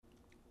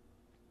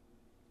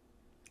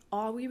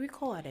Are we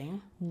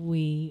recording?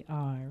 We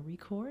are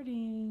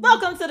recording.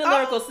 Welcome to the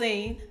lyrical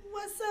scene.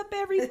 What's up,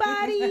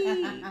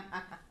 everybody?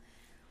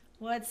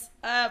 What's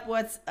up?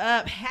 What's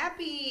up?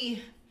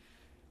 Happy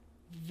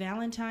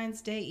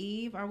Valentine's Day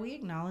Eve. Are we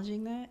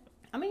acknowledging that?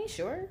 I mean,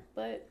 sure,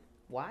 but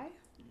why?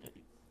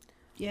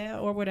 Yeah,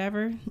 or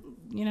whatever,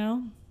 you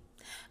know.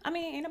 I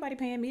mean, ain't nobody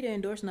paying me to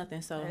endorse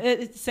nothing, so.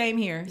 It's same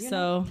here.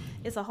 So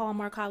it's a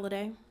Hallmark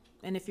holiday,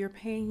 and if you're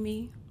paying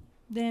me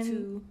then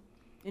to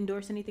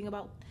endorse anything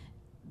about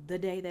the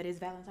day that is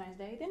Valentine's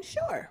Day, then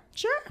sure.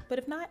 Sure. But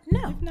if not,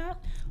 no. If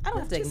not, I don't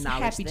have to just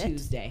acknowledge happy that.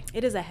 Tuesday.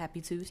 It is a happy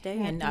Tuesday,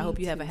 and I hope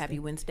you have a happy Tuesday.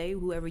 Wednesday,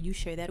 whoever you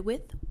share that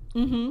with.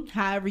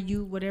 However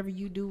whatever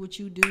you do, what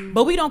you do.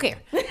 But we don't care.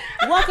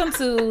 Welcome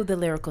to the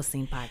Lyrical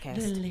Scene Podcast.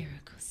 The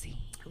lyrical scene.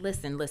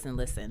 Listen.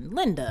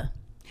 Linda,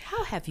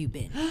 how have you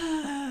been?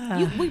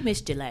 We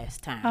missed you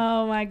last time.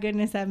 Oh my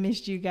goodness, I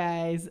missed you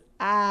guys.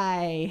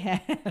 I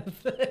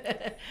have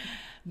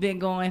been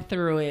going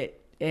through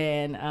it,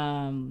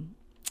 and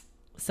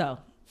so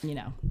you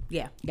know,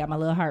 Yeah. got my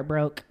little heart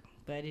broke,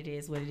 but it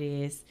is what it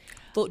is.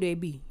 Fuck they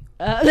be.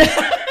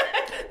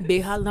 Be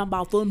hollering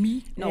about for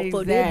me. No,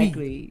 fuck they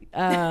be.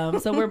 Exactly.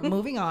 So we're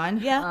moving on.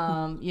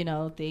 Yeah. You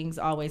know, things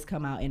always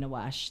come out in a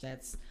wash.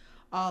 That's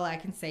all I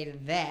can say to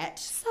that.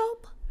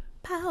 Soap,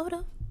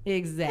 powder,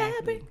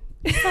 Exactly.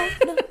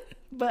 fabric.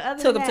 But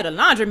other Took than him to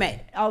that, the laundromat.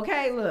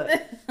 okay, look.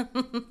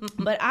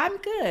 But I'm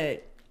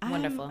good.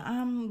 Wonderful.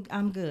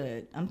 I'm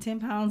good. I'm 10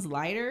 pounds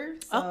lighter.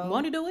 So. Oh,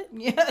 want to do it?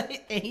 Yeah,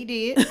 and he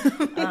did.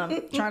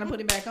 Trying to put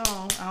it back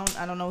on.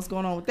 I don't know what's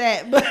going on with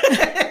that, but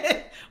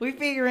we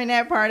figuring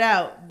that part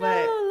out.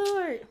 But Oh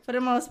Lord. for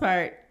the most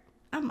part,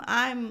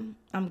 I'm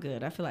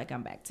good. I feel like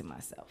I'm back to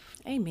myself.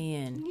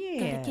 Amen.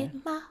 Yeah. Gotta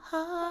get my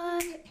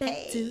heart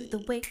back to the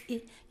way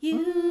it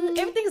used.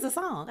 Everything is a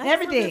song. I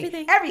love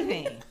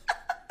Everything.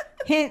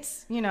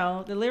 Hence, you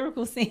know, the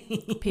lyrical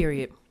scene.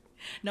 Period.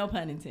 No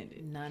pun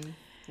intended. None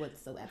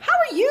whatsoever. How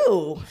are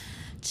you?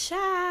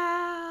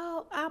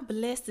 Child, I'm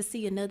blessed to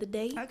see another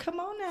day. Come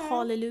on now.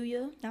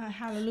 Hallelujah.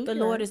 Hallelujah. The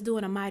Lord is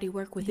doing a mighty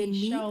work within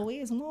He me. sure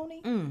is, won't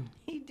he?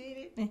 He did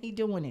it, and he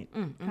doing it.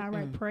 All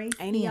right, praise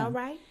Ain't he him. all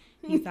right?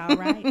 He's all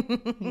right.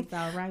 He's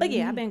all right. But with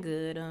yeah, me. I've been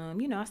good.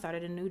 You know, I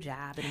started a new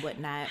job and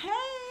whatnot. Hey.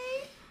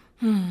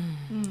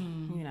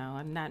 You know,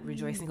 I'm not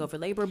rejoicing over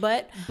labor,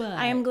 but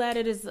I am glad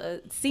it is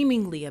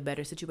seemingly a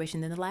better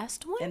situation than the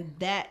last one. And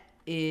that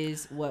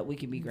is what we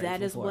can be grateful for.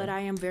 That is what I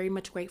am very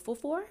much grateful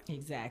for.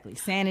 Exactly.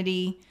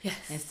 Sanity. Yes.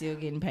 And still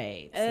getting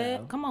paid.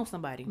 So. Come on,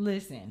 somebody.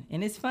 Listen,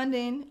 and it's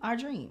funding our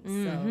dreams.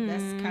 So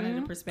that's kind of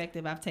the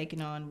perspective I've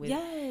taken on with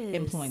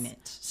employment.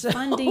 So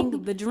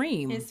Funding the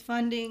dream. It's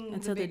funding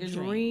until the bigger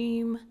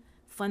dream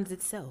funds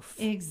itself.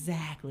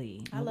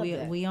 Exactly. I love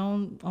that. We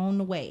on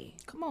the way.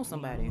 Come on,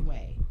 somebody. On the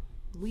way.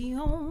 We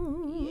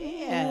on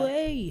Yeah. the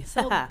way.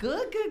 So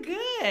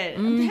good.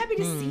 I'm happy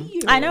to see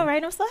you. I know,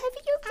 right? I'm so happy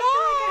you I feel like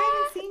I back.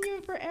 haven't seen you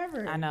in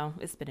forever. I know.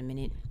 It's been a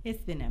minute.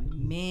 It's been a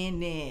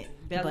minute.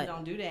 Bella, But-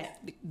 don't do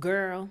that.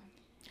 Girl,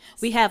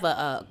 we have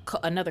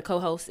another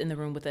co-host in the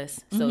room with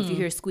us. So if you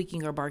hear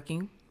squeaking or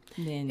barking,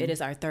 Then it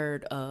is our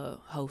third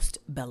host,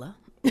 Bella.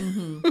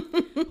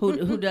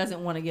 who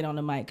doesn't want to get on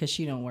the mic because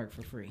she don't work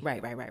for free.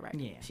 Right.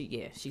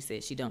 Yeah. She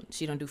said she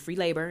don't do free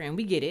labor, and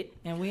we get it.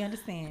 And we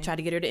understand. Try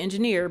to get her to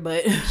engineer,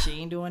 but She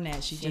ain't doing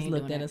that. She just ain't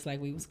looked doing at that. us like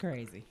we was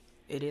crazy.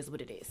 it is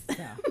what it is.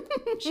 So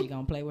she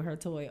gonna play with her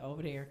toy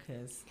over there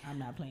because I'm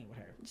not playing with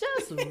her.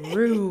 Just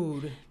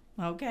rude.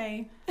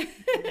 Okay.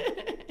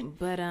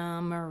 But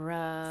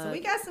So we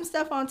got some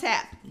stuff on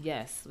tap.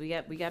 yes, we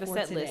got a For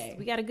set today. list.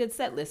 We got a good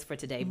set list for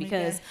today We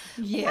because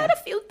got- yeah. quite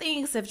a few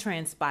things have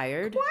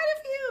transpired. Quite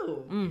a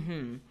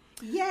few.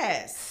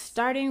 Yes.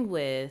 Starting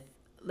with,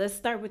 let's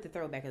start with the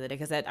throwback of the day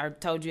because I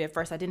told you at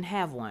first I didn't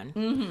have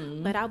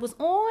one, but I was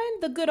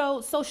on the good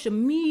old social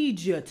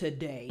media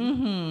today,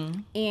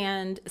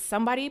 and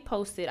somebody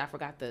posted. I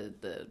forgot the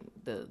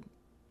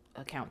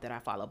account that I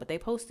follow, but they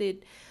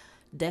posted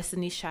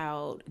Destiny's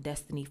Child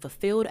Destiny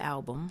Fulfilled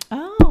album.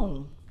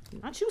 Oh.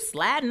 Aren't you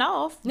sliding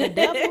off the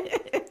devil?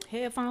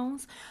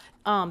 Headphones.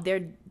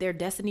 Their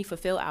Destiny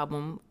Fulfilled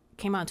album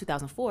came out in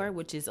 2004,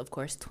 which is of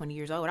course 20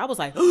 years old. I was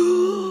like,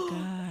 Oh my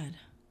God.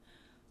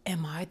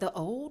 am I the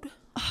old?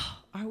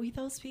 Are we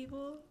those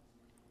people?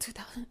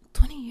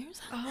 20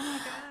 years? Oh my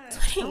God.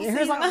 20 Don't years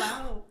say it ago. out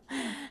loud.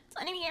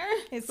 20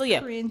 years? It's So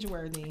yeah,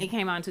 cringeworthy. it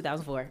came out in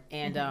 2004.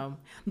 And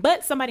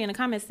but somebody in the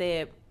comments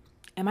said,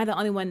 am I the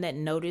only one that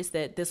noticed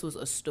that this was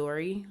a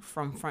story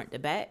from front to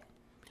back?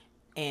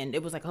 And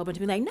it was like a whole bunch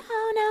of people like,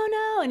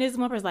 no. And this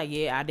one person like,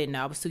 yeah, I didn't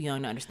know. I was too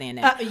young to understand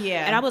that.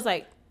 Yeah. And I was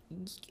like,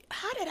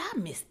 how did I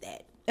miss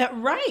that?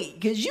 Right,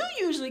 because you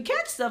usually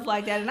catch stuff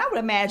like that, and I would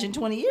imagine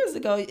 20 years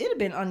ago it'd have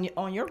been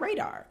on your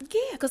radar.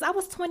 Yeah, because I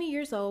was 20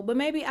 years old, but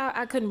maybe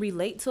I couldn't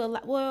relate to a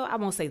lot. Well, I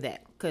won't say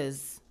that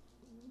because,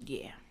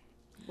 yeah.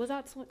 Was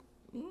I 20?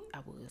 I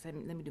was. Let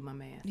me do my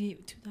math. Yeah,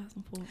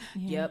 2004.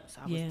 Yeah. Yep,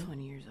 so I was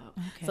 20 years old.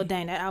 Okay. So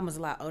dang, that album was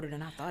a lot older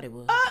than I thought it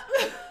was.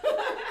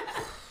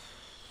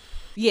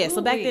 Yeah,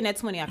 so back then at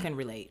 20 I couldn't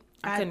relate.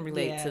 I couldn't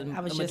relate to I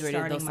was the just majority of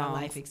starting those my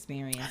songs. life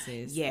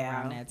experiences Yeah.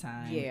 around that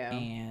time. Yeah.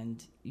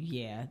 And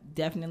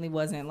definitely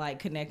wasn't like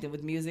connected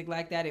with music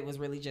like that. It was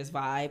really just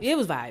vibes. It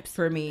was vibes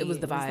For me, It was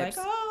the vibes. like,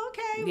 oh,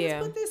 okay,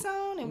 Yeah. let's put this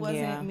on. It wasn't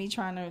Yeah. me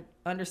trying to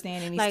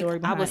understand any like story I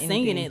behind was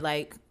singing anything. it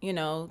like, you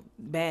know,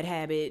 Bad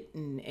Habit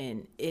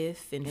and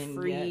If and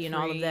Free yeah, and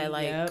all of Free, that.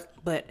 Like, yep.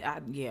 but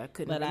I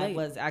couldn't But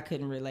relate. I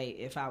couldn't relate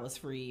if I was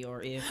free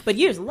or if. But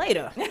years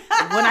later,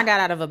 when I got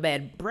out of a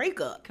bad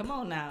breakup, Come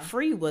on now.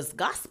 Free was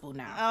gospel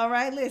now. All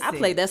right, listen. I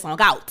played that song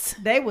out.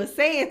 They was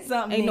saying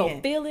something. Ain't no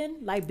then. feeling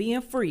like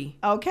being free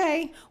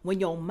Okay. when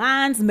your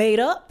mind's made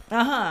up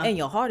Uh-huh. and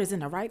your heart is in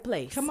the right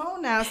place. Come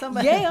on now,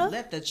 somebody. Yeah.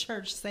 Let the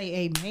church say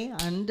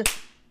amen.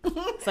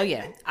 So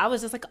yeah, I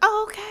was just like,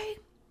 oh, okay,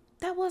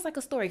 that was like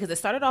a story because it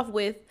started off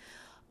with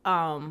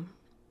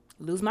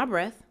Lose My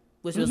Breath,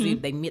 which was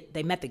they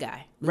met the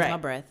guy, Lose Right. My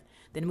Breath.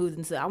 Then it moved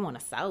into I Want a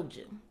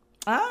Soldier.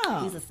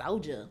 Oh. He's a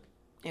soldier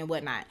and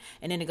whatnot.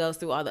 And then it goes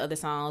through all the other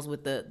songs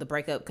with the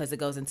breakup because it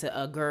goes into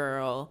A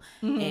Girl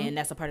and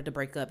that's a part of the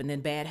breakup. And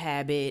then Bad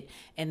Habit.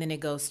 And then it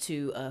goes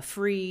to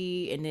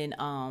Free. And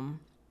then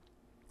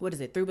what is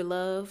it? Through with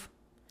Love.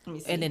 Let me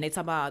see. And then they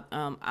talk about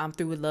I'm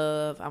through with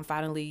love. I'm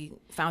finally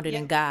found it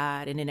in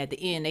God. And then at the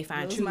end they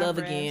find Lose true my love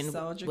breath, again.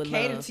 soldier. With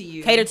Cater love. to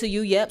you. Cater to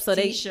you. Yep. So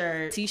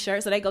T-shirt.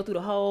 T-shirt. So they go through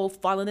the whole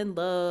falling in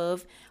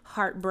love,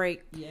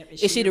 heartbreak. Yep.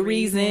 Is she the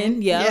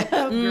reason? Yep.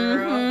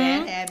 Girl,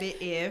 Bad Habit,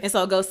 if. And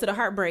so it goes to the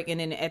heartbreak, and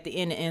then at the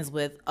end it ends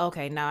with,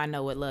 okay, now I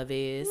know what love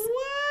is.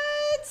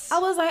 What? I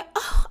was like,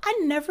 oh,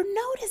 I never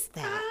noticed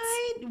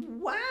that.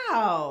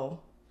 Wow.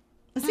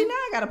 See, now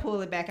I got to pull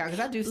it back out because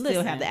I do still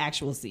Listen, have the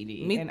actual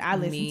CD. me- and I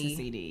listen me-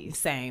 to CDs.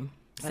 Same.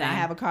 And I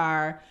have a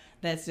car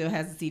that still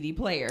has a CD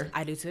player.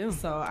 I do too.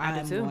 So I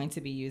I'm do too. going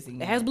to be using It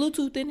that. has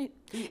Bluetooth in it.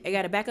 It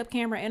got a backup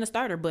camera and a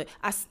starter, but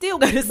I still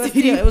got a But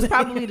CD. still, it was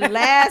probably the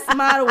last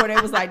model where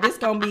they was like, this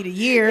going to be the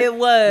year. It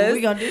was.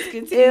 We're going to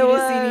discontinue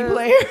the CD was.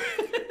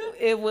 player.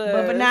 It was.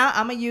 But for now,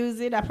 I'm going to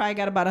use it. I probably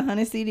got about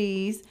 100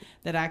 CDs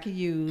that I could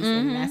use.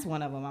 And that's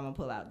one of them I'm going to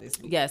pull out this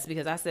week. Yes,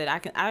 because I said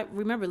I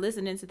remember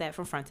listening to that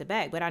from front to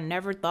back, but I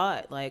never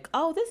thought like,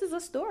 oh, this is a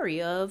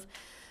story of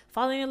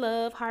falling in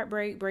love,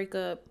 heartbreak,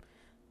 breakup,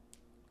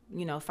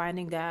 you know,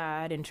 finding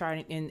God and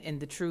trying in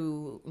the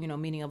true, you know,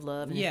 meaning of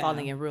love and then Yeah.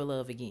 falling in real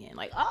love again.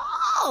 Like,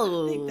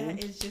 I think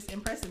that is just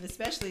impressive,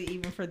 especially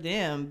even for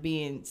them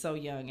being so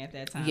young at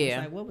that time. Yeah. It's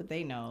like, what would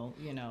they know?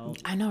 You know,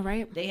 I know,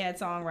 right? they had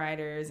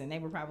songwriters and they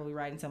were probably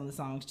writing some of the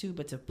songs too,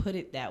 but to put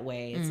it that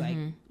way, it's like,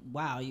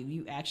 wow,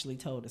 you actually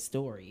told a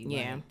story.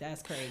 Yeah. Like,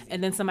 that's crazy.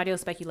 And then somebody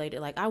else speculated,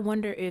 like, I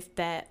wonder if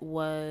that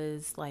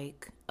was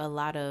like a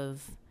lot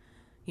of,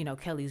 you know,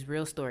 Kelly's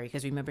real story.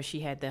 Because remember, she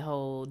had the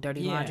whole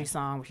Dirty Laundry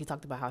song where she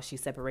talked about how she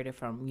separated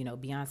from, you know,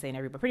 Beyonce and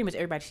everybody, pretty much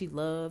everybody she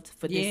loved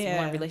for this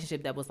one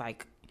relationship that was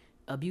like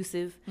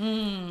abusive.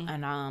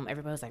 And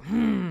everybody was like,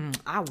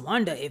 I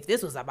wonder if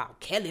this was about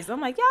Kelly. So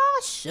I'm like, y'all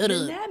should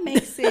And have. that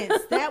makes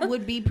sense. That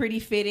would be pretty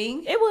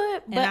fitting. It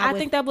would, but I I would-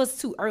 think that was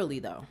too early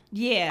though.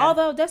 Yeah.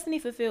 Although Destiny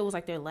Fulfilled was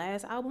like their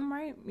last album,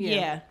 right?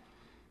 Yeah.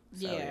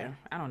 So, Yeah.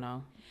 I don't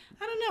know.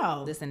 I don't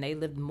know. Listen, they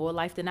lived more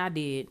life than I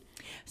did.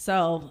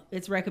 So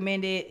it's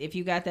recommended if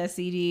you got that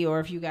CD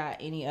or if you got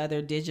any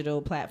other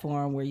digital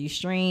platform where you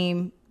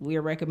stream,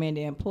 we're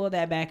recommending pull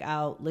that back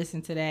out,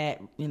 listen to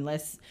that, and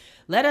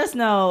let us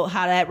know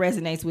how that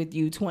resonates with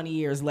you 20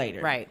 years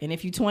later. Right. And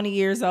if you're 20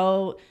 years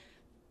old,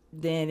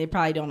 then it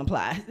probably don't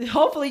apply.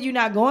 Hopefully you're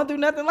not going through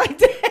nothing like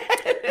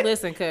that.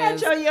 Listen, At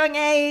cause your young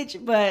age,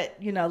 but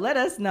you know, let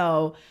us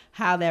know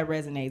how that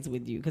resonates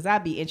with you because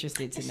I'd be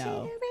interested to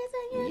know.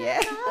 Yeah.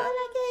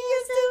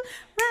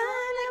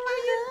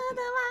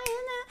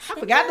 I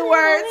forgot the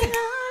words.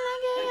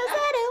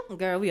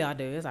 Girl, we all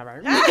do. It's all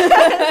right. Like,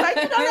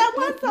 you know that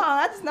one song.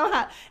 I just know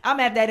how I'm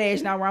at that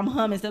age now where I'm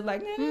humming stuff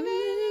like,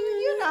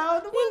 you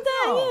know, the one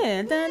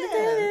song.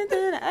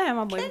 Yeah. I had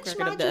my boy Catch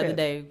cracking my up the other drift.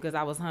 day because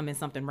I was humming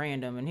something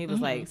random, and he was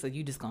like, "So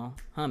you just gonna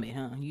hum it,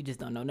 huh? You just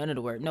don't know none of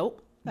the word."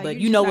 Nope. Like, But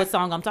you you just know not- what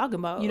song I'm talking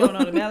about. You don't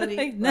know the melody?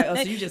 Like, Like, oh,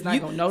 so you just not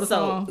gonna know the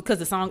song? Because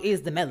the song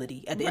is the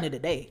melody at the end of the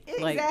day.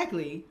 Like,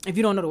 Exactly. if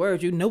you don't know the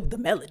words, you know the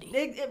melody.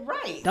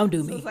 Right. Don't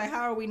do So me. it's like,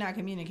 how are we not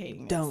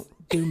communicating this? Don't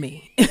do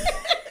me.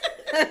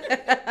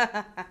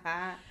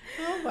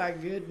 Oh my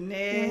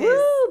goodness.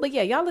 Woo! But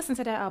yeah, y'all listen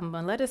to that album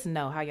and let us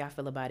know how y'all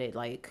feel about it,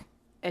 like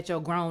at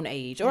your grown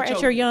age or At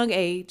at your- your young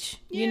age.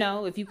 Yeah. You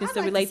know, if you can I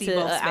still like to relate see to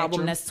both an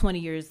album spectrums. that's 20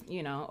 years,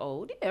 you know,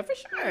 old. Yeah, for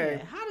sure.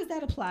 Yeah. How does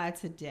that apply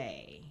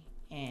today?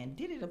 And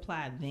did it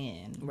apply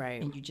then?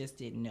 Right. And you just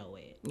didn't know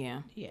it.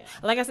 Yeah. Yeah.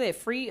 Like I said,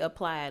 free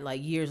applied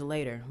like years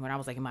later when I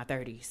was like in my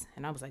 30s.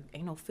 And I was like,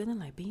 ain't no feeling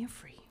like being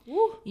free.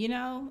 Woo. You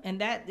know,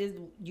 and that is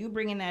you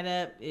bringing that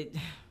up.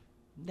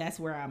 That's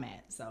where I'm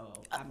at. So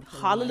I'm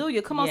feeling Hallelujah.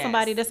 like, Come on, yes,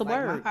 somebody. That's a like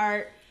word. My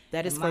heart.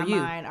 That is and for my you.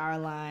 mind, our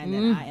line.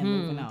 That I am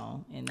moving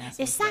on, and that's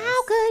It's what's so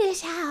best. good.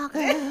 It's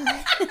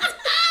so good.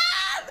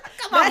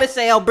 Come on,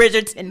 Michelle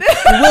Bridgerton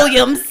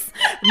Williams.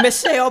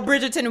 Michelle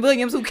Bridgerton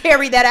Williams, who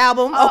carried that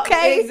album.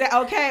 Okay.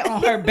 Okay,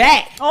 on her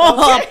back.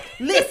 Oh, Okay.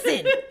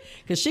 listen.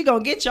 Because she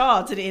going to get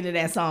y'all to the end of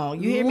that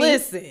song. You hear me?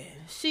 Listen.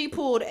 She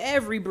pulled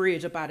every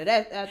bridge up out of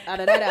that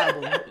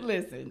album.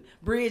 Listen,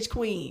 Bridge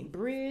Queen.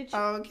 Bridge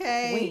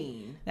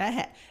Queen.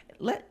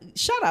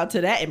 Shout out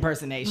to that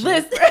impersonation.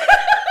 Listen.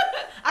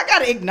 I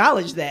gotta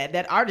acknowledge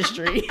that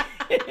artistry.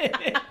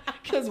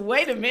 Because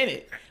wait a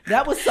minute,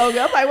 that was so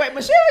good. I'm like, wait,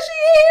 Michelle, she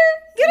here?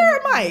 Get her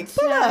a mic.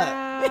 Pull up.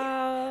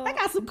 I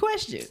got some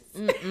questions.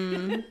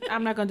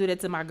 I'm not gonna do that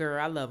to my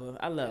girl. I love her.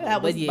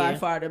 That was by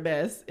far the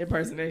best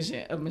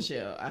impersonation of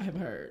Michelle I have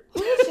heard.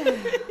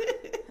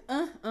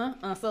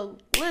 So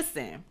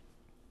listen.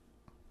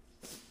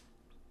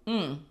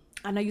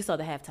 I know you saw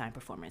the halftime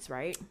performance,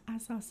 right? I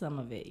saw some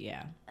of it,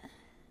 yeah.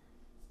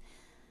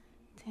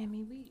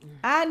 Tammy,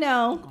 I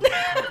know.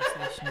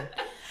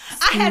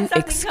 I had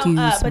something come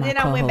up, but then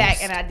I went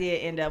back and I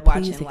did end up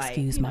watching. Please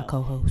excuse my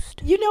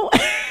co-host. You know,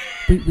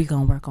 we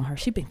gonna work on her.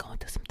 She been going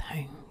through some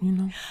things, you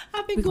know.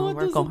 I've been going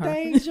through some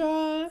things,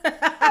 y'all.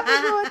 I've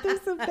been going through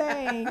some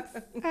things.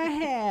 I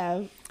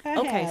have.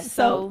 Okay,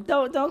 so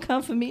don't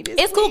come for me.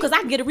 It's cool because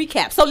I can get a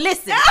recap. So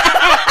listen.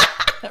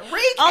 Recap.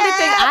 Only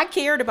thing I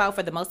cared about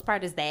for the most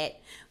part is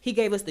that he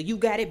gave us the "You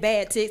Got It"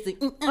 bad text.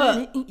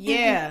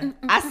 Yeah,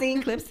 I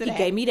seen clips of that. He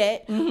gave me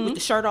that with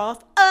the shirt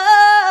off.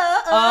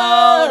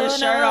 The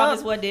shirt off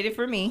is what did it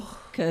for me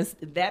because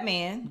that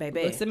man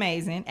looks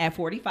amazing at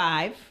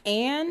 45.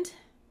 And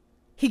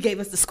he gave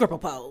us the scribble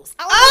pose.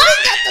 We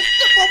got the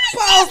scribble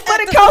pose for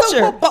the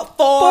culture.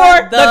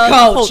 For the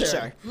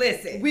culture.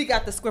 Listen, we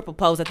got the scribble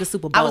pose at the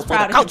Super Bowl. I was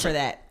proud of him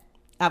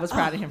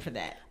for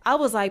that. I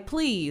was like,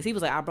 please. He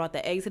was like, I brought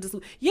the eggs to the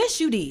soup.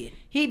 Yes, you did.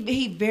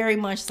 He very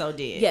much so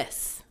did.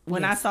 Yes.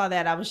 When I saw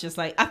that, I was just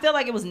like, I feel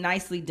like it was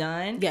nicely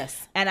done.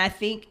 Yes. And I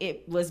think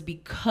it was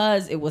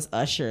because it was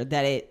Usher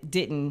that it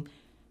didn't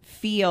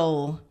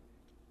feel,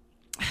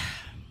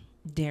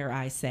 dare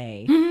I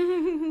say,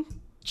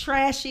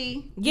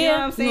 trashy. You know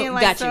what I'm saying?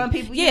 Like some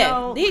people, you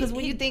know, because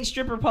when you think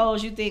stripper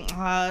pose, you think,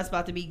 it's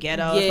about to be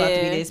ghetto, it's about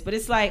to be this. But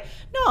it's like,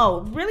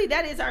 no, really,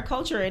 that is our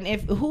culture. And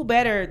if who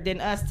better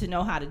than us to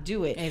know how to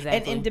do it?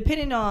 Exactly. And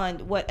depending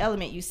on what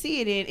element you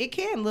see it in, it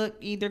can look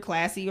either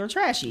classy or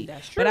trashy.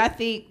 That's true. But I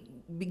think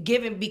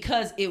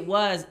because it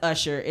was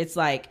Usher, it's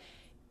like,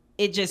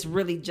 it just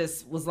really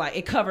just was like,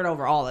 it covered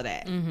over all of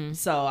that.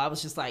 So I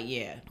was just like,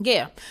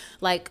 yeah.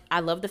 Like, I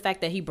love the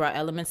fact that he brought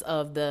elements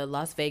of the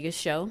Las Vegas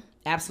show.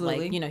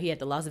 Absolutely. Like, you know, he had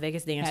the Las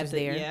Vegas dancers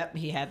there. Yep.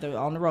 He had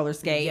on the roller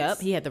skates. Yep.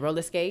 He had the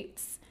roller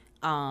skates.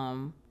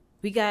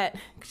 We got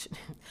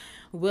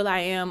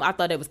will.i.am. I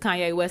thought it was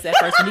Kanye West at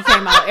first when he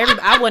came out.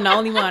 I wasn't the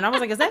only one. I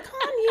was like, is that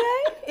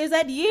Kanye? Is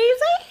that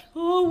Yeezy?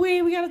 Oh, we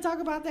got to talk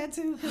about that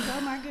too. Because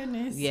oh my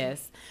goodness.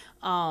 Yes.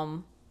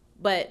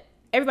 But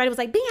everybody was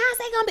like,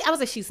 Beyonce gonna be. I was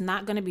like, she's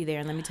not gonna be there,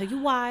 and let me tell you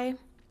why.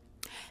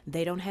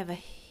 They don't have a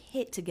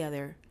hit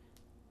together,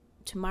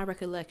 to my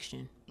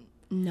recollection.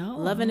 No.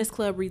 Love in This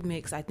Club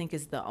remix, I think,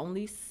 is the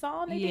only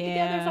song they did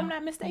together, if I'm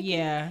not mistaken.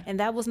 Yeah. And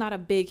that was not a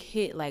big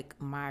hit like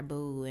My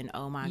Boo and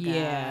Oh My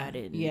God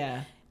and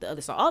the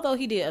other song. Although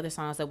he did other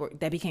songs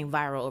that became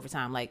viral over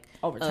time, like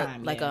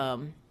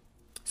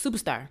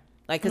Superstar.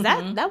 Like, because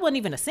that wasn't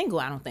even a single,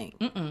 I don't think.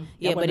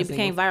 Yeah, but it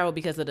became viral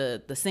because of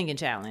the singing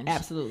challenge.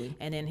 Absolutely.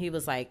 And then he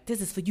was like,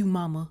 this is for you,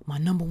 mama, my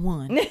number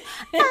one.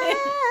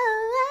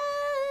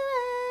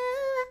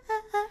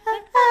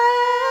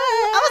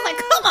 I was like,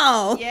 come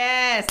on.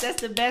 Yes,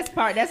 that's the best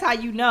part. That's how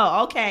you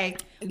know. Okay,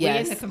 we're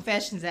in the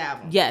Confessions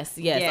album. Yes.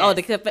 Oh,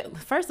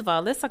 first of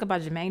all, let's talk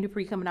about Jermaine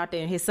Dupri coming out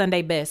there in his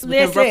Sunday best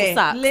with the ruffle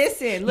socks.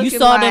 Listen, you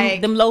saw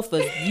them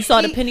loafers. You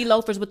saw the penny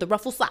loafers with the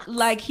ruffle socks.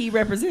 Like he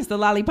represents the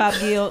Lollipop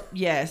Guild.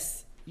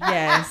 Yes.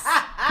 Because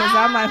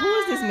I'm like, who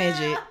is this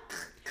midget?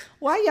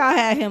 Why y'all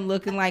had him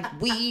looking like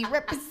we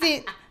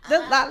represent the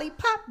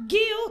Lollipop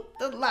Guild?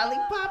 The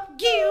Lollipop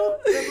Guild.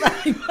 The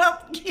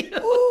Lollipop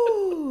Guild.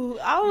 Ooh,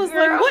 I was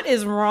like, what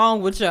is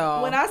wrong with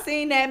y'all? When I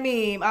seen that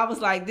meme, I was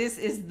like, this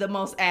is the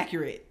most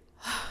accurate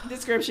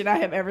description I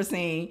have ever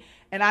seen.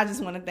 And I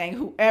just want to thank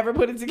whoever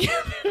put it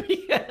together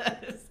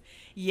because,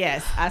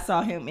 yes, I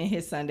saw him in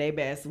his Sunday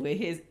best with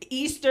his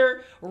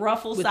Easter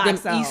ruffle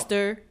socks on.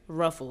 Easter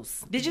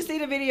ruffles. Did you see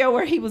the video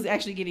where he was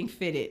actually getting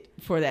fitted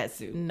for that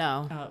suit?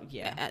 No. Oh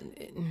yeah.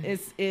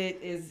 It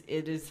is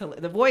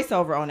the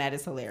voiceover on that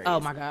is hilarious. Oh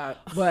my God.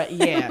 But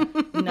yeah,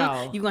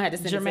 no. You're gonna have to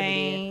send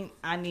Jermaine,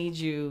 I need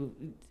you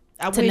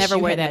to never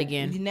wear that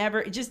again.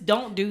 Never, just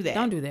don't do that.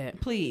 Don't do that.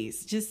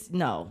 Please. Just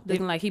no.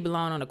 Looking like he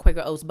belonged on a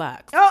Quaker Oats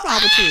box. What's wrong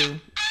with you?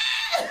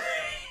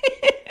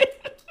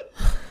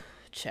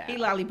 He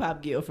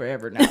Lollipop Guild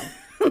forever now.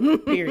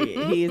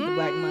 Period. He is the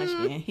Black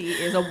Munchkin. He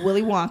is a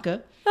Willy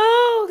Wonka.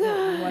 Oh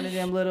God. One of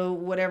them little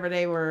whatever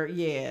they were.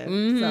 Yeah.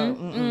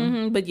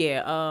 But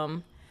yeah.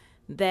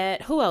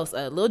 That who else?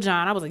 Lil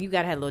Jon. I was like, you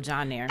gotta have Lil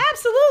Jon there.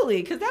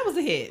 Absolutely, because that was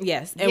a hit.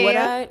 Yes. And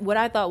what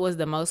I thought was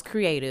the most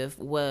creative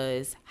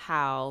was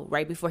how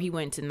right before he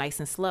went to Nice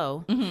and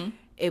Slow,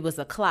 it was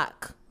a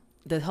clock.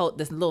 This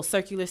little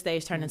circular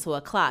stage turned into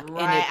a clock,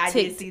 right, and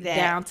it ticked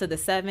down to the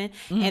 7.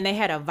 And they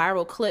had a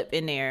viral clip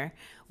in there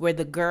where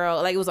the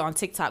girl, like it was on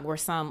TikTok, where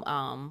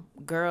some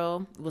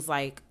girl was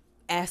like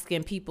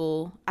asking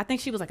people, I think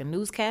she was like a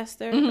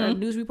newscaster or a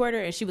news reporter,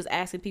 and she was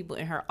asking people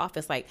in her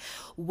office, like,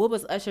 what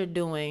was Usher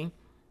doing?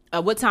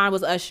 What time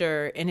was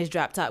Usher in his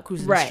drop top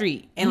cruising the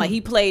street? And like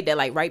he played that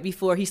like right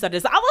before he started.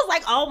 So I was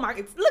like, oh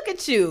my, look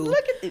at you.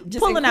 Look at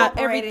just pulling out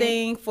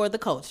everything for the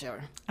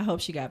culture. I hope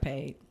she got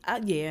paid.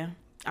 Yeah.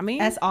 I mean,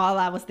 that's all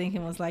I was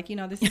thinking was like,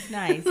 this is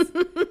nice,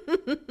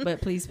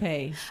 but please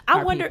pay.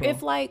 I wonder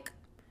if like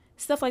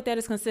stuff like that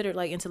is considered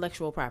like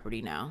intellectual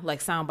property now, like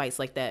sound bites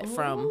like that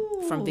from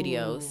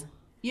videos.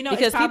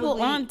 Because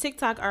people on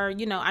TikTok are,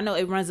 I know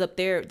it runs up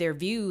their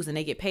views and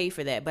they get paid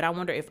for that. But I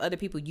wonder if other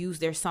people use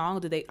their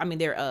song,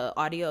 their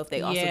audio, if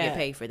they also get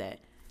paid for that.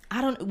 I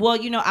don't. Well,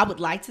 I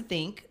would like to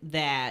think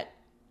that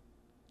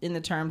in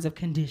the terms of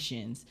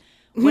conditions,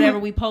 whatever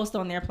we post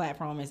on their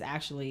platform is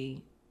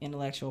actually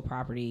intellectual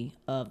property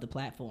of the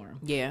platform.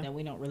 Yeah. That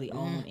we don't really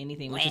own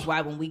anything, which is why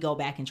when we go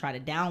back and try to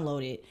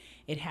download it,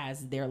 it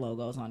has their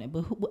logos on it.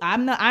 But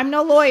I'm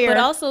no lawyer. But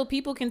also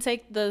people can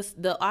take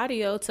the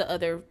audio to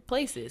other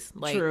places.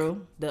 Like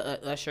True.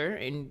 The Usher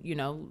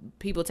and,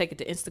 people take it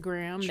to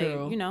Instagram.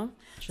 True. They,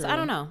 True. So I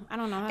don't know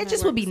how it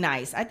just would be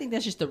nice. I think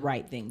that's just the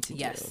right thing to do.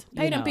 Yes.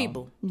 Pay them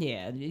people.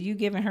 Yeah. You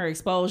giving her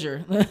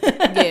exposure.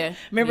 Yeah.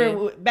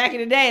 Remember back in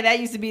the day, that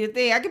used to be the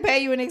thing. I could pay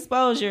you an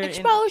exposure.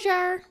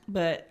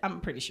 But I'm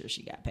pretty sure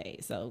she got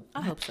paid. So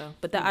I hope so.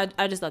 But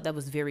I just thought that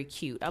was very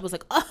cute. I was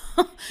like,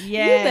 oh,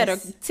 yes. You better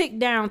tick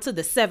down to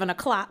the 7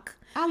 o'clock.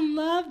 I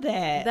love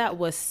that. That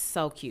was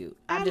so cute.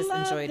 I just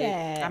enjoyed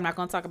it. I'm not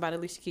going to talk about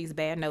Alicia Keys'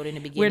 bad note in the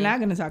beginning. We're not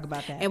going to talk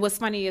about that. And what's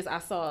funny is I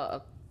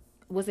saw,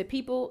 was it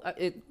People?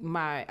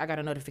 I got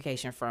a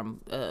notification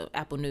from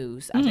Apple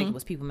News. I think it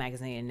was People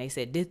Magazine. And they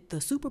said, did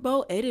the Super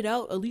Bowl edit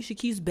out Alicia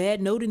Keys'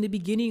 bad note in the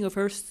beginning of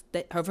her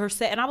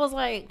set? And I was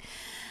like,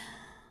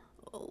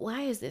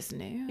 why is this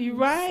new? You're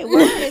right.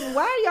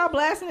 Why are y'all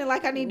blasting it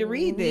like I need to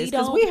read this?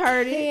 Because we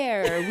heard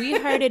it. We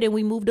heard it and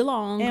we moved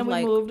along.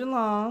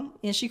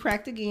 And she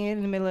cracked again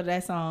in the middle of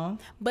that song.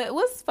 But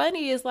what's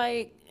funny is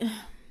like,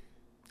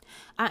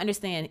 I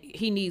understand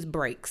he needs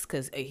breaks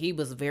because he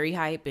was very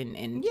hype and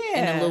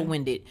a little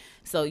winded.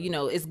 So,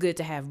 it's good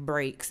to have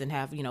breaks and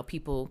have,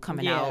 people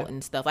coming out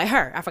and stuff. Like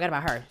her. I forgot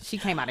about her. She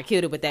came out and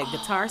killed it with that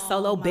guitar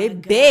solo,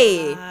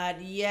 baby.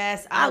 God,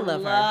 yes. I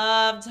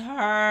loved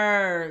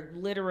her.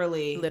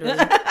 Literally.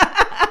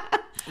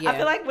 Yeah. I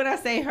feel like when I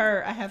say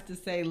her, I have to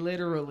say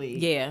literally.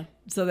 Yeah.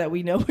 So that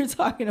we know we're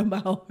talking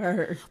about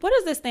her. What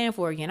does this stand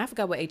for again? I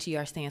forgot what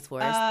HER stands for.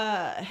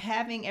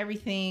 Having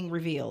everything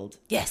revealed.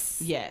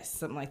 Yes. Yes.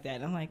 Something like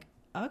that. I'm like,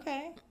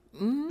 okay.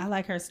 I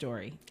like her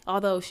story.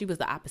 Although she was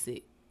the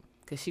opposite.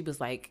 Because she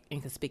was like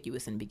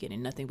inconspicuous in the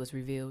beginning. Nothing was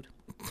revealed.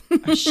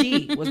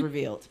 She was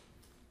revealed,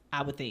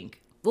 I would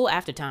think. Well,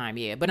 after time,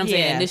 yeah. But I'm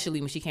saying initially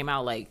when she came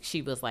out, like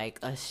she was like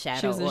a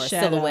shadow or a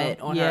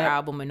silhouette on her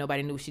album and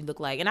nobody knew what she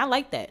looked like. And I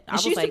like that.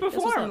 She used to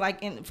perform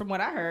from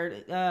what I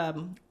heard,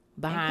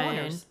 behind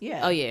corners.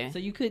 Yeah. Oh, yeah. So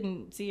you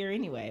couldn't see her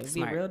anyway. It would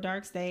be a real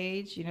dark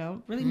stage,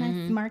 really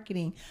nice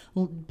marketing,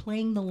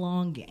 playing the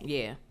long game.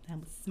 Yeah. That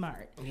was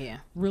smart. Yeah.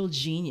 Real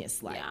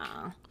genius like.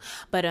 Yeah.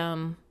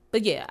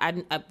 But yeah,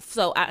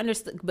 so I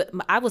understood, but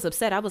I was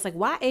upset. I was like,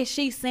 why is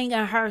she singing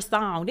her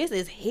song? This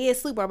is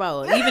his Super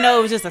Bowl, even though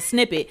it was just a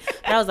snippet.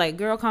 And I was like,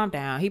 girl, calm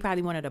down. He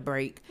probably wanted a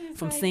break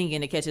from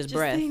singing to catch his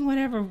breath. Sing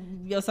whatever.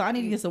 So I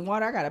need to get some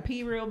water. I got to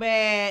pee real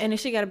bad. And then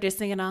she got up there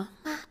singing my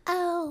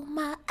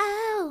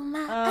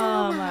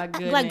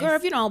goodness. Like, girl,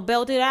 if you don't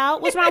belt it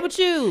out, what's wrong with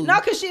you?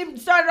 No, because she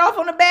started off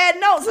on a bad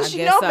note, so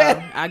she know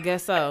better. I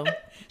guess so.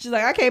 She's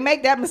like, I can't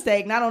make that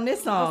mistake. Not on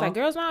this song. I was like,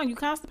 girl's wrong. You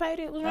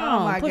constipated? What's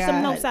wrong? Oh my Put God.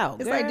 some notes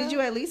out. It's girl. like, did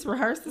you at least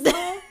rehearse the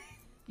song?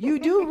 You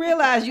do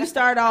realize you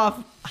start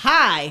off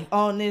high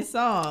on this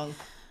song.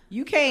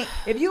 You can't,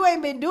 if you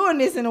ain't been doing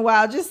this in a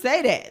while, just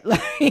say that.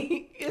 Like,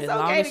 it's as okay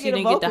long as to she get a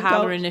didn't vocal get to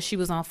hollering coach. that she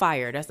was on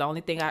fire. That's the only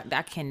thing I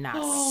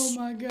cannot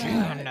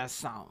stand that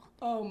song.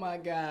 Oh my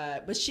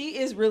God. But she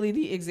is really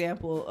the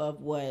example of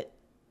what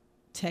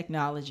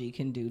technology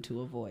can do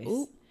to a voice.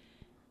 Ooh.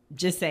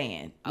 Just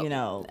saying,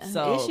 So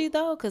is she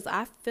though? Because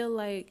I feel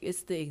like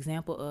it's the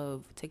example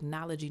of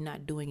technology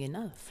not doing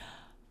enough.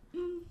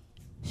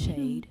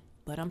 Shade,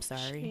 but I'm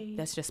sorry. Shade.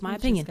 That's just my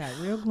opinion. Just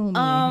got real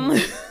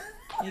gloomy.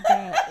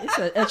 It's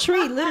a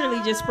tree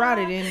literally just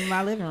sprouted in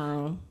my living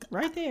room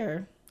right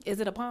there.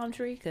 Is it a palm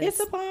tree? It's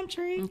a palm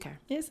tree. Okay,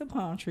 it's a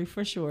palm tree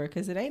for sure.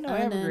 Because it ain't no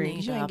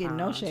evergreen. You ain't getting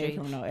no shade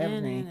from no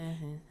evergreen.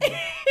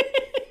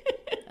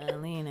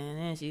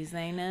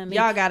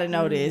 Y'all gotta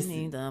know this.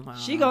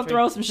 She gonna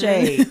throw some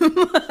shade.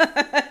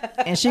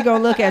 And she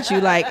gonna look at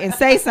you like and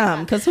say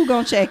something, because who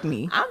gonna check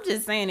me? I'm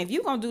just saying, if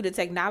you gonna do the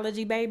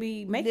technology,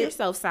 baby, make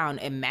yourself sound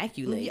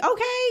immaculate.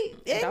 Okay.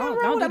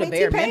 Don't do the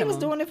bare T-Pain was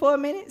doing it for a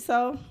minute,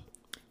 so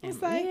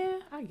it's like, yeah,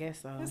 I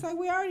guess so. It's like,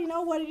 we already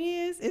know what it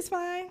is. It's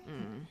fine.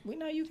 We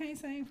know you can't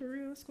sing for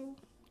real. It's cool.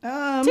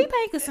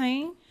 T-Pain could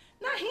sing.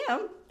 Not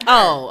him.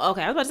 Oh,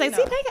 okay. I was about to say, You know.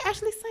 T-Pain can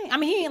actually sing. I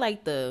mean, he ain't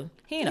a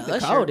The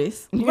Usher.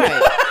 coldest.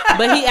 Right.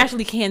 But he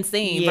actually can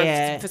sing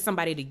Yeah. for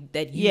somebody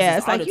that uses Yeah,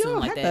 it's like, autotune you don't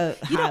like have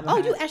that. to hide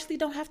behind. You actually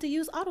don't have to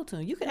use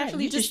autotune. You can Right,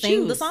 actually you just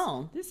sing the choose.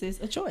 song. This is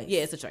a choice.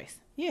 Yeah, it's a choice.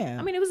 Yeah.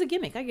 I mean, it was a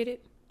gimmick. I get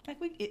it. like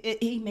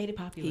he made it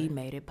popular. He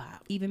made it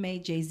pop. Even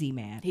made Jay-Z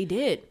mad. He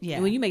did. Yeah.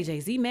 And when you make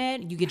Jay-Z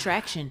mad, you get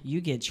traction.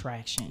 You get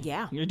traction.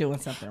 Yeah. You're doing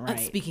something right.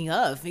 Speaking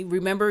of,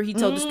 remember he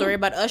told the story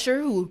about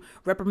Usher who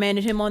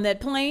reprimanded him on that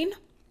plane?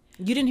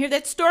 You didn't hear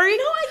that story?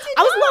 No, I did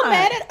I was a little not.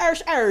 mad at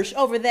Ursh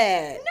over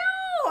that.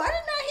 No, I did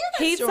not hear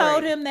that He story.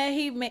 told him that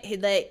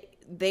that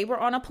they were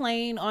on a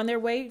plane on their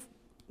way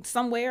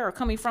somewhere or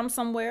coming from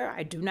somewhere.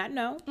 I do not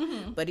know.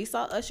 Mm-hmm. But he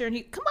saw Usher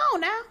and come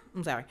on now.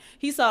 I'm sorry.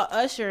 He saw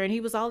Usher and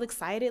he was all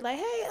excited, like,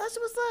 hey, Usher,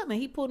 what's up?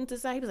 And he pulled him to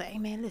the side. He was like, hey,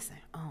 man, listen.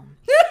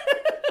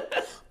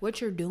 What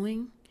you're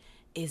doing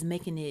is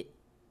making it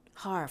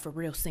hard for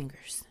real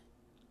singers.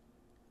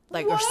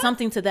 Like, or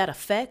something to that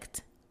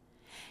effect.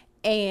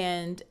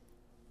 And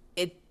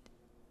it,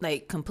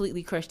 like,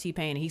 completely crushed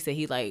T-Pain. And he said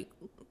he, like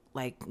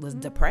was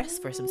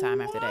depressed for some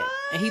time after that.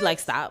 And he, like,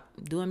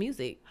 stopped doing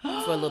music for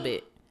a little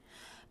bit.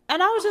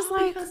 And I was just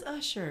like, because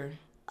Usher,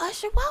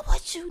 why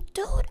would you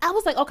do it? I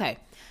was like, okay,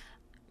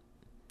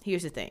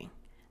 here's the thing.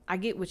 I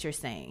get what you're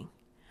saying,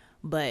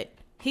 but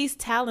he's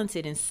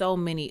talented in so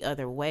many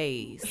other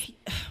ways.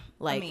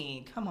 Like, I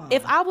mean, come on.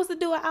 if I was to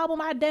do an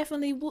album, I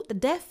definitely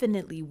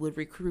would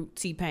recruit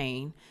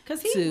T-Pain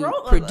because he to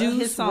wrote produce,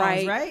 his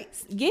songs, right?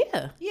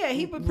 Yeah, Yeah,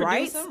 he would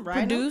produce them, right?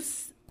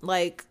 produce,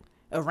 like,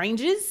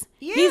 arranges.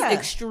 Yeah. He's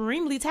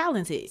extremely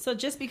talented. So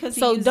just because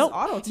he uses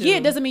auto-tune,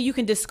 it doesn't mean you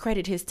can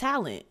discredit his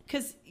talent.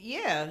 Because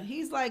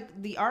he's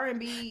like the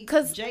R&B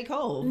J.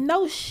 Cole.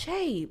 No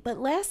shade, but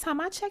last time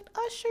I checked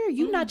Usher,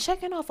 you not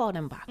checking off all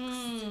them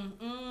boxes.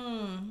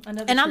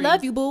 And I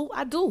love you, boo.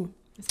 I do.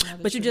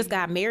 But you just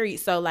got married,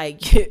 so like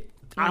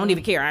I don't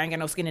even care. I ain't got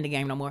no skin in the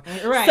game no more.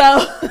 Right.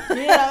 So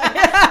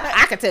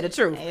I can tell the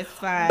truth. It's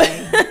fine.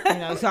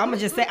 So I'm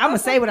gonna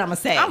say what I'm gonna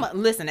say.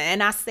 Listen,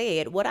 and I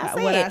said what I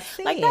said.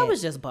 Like, that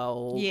was just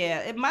bold.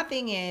 Yeah. My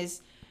thing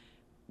is,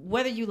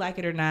 whether you like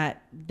it or not,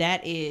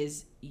 that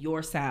is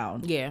your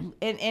sound. Yeah.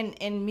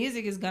 And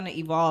music is gonna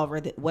evolve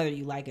whether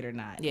you like it or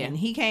not. Yeah. And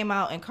he came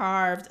out and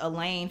carved a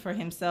lane for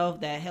himself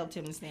that helped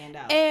him to stand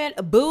out. And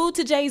boo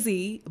to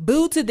Jay-Z,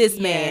 boo to this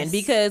man, Yes.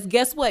 because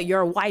guess what?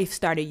 Your wife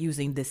started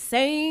using the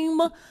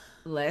same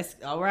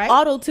All right.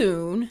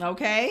 auto-tune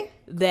Okay.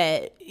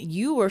 that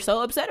you were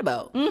so upset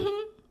about. Mm-hmm.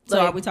 So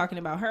Like, are we talking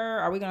about her?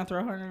 Are we gonna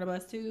throw her under the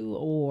bus too,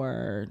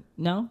 or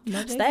no?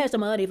 stash the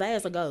money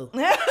fast ago.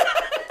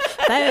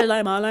 Fast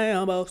like my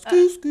Lambo.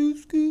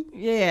 Scoot.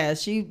 Yeah,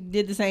 she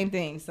did the same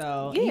thing.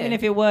 So Yeah. even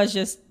if it was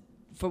just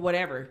for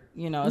whatever,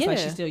 it's like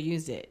she Yeah. still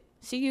used it.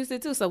 She used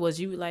it too. So was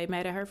you like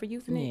mad at her for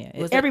using it?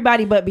 Yeah, Was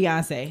everybody but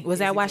Beyonce. was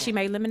that why she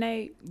made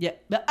Lemonade? Yeah.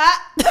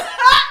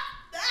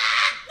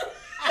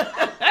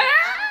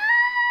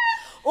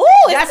 Ooh,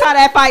 That's how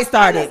that fight I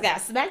started. just got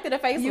smacked in the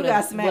face. You with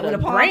got smacked with a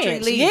palm tree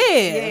branch. leaf.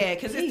 Yeah,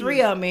 because there's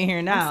 3 of them in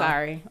here now. I'm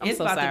sorry. I'm it's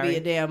so about to sorry. be a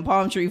damn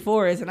palm tree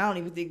forest, and I don't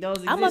even think those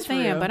exist. I'm a for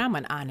fan, real. but I'm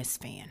an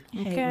honest fan.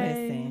 Okay,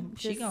 Hey, listen,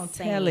 she Just gonna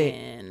saying. tell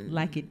it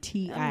like it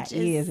T.I. just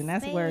is, and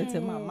that's word to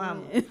my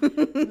mama.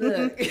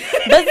 Look.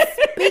 But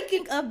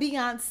speaking of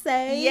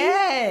Beyonce,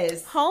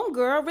 Yes,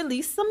 homegirl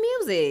released some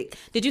music.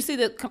 Did you see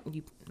the?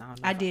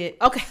 I did.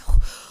 Okay.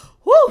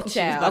 Woo, She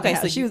child. was Okay,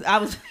 so she was. I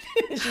was.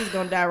 She was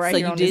gonna die right so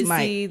here you on this did mic.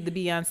 see the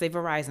Beyonce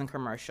Verizon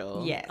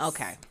commercial? Yes.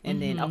 Okay.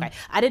 And then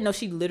I didn't know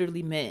she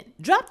literally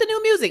meant drop the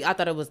new music. I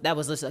thought that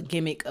was just a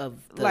gimmick of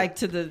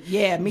the,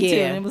 Me too.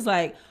 And it was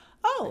like,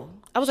 oh,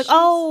 I was like,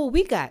 oh,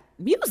 we got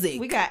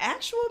music. we got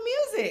actual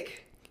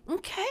music,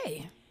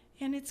 Okay.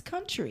 and it's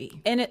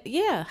country. And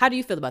how do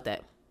you feel about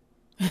that?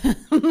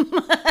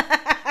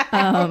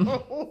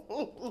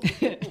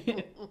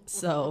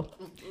 So,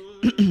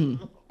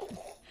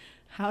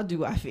 how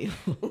do I feel?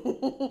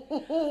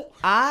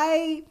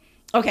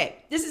 Okay,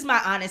 this is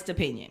my honest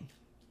opinion.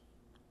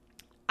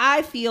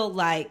 I feel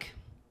like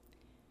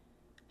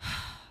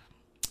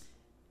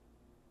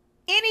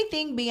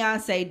anything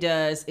Beyonce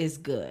does is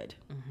good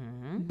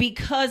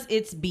because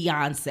it's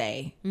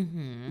Beyonce,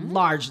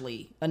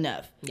 largely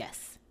enough.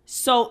 Yes.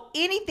 So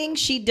anything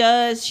she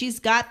does, she's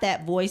got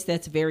that voice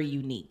that's very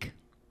unique.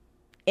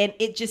 And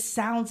it just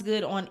sounds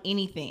good on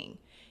anything.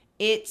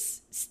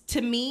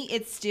 To me,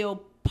 it's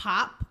still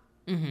pop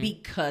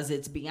because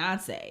it's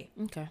Beyonce.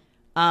 Okay.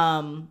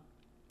 I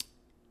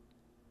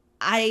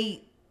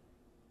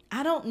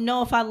don't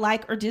know if I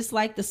like or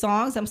dislike the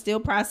songs. I'm still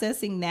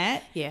processing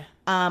that. Yeah.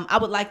 I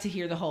would like to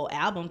hear the whole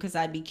album because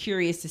I'd be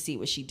curious to see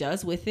what she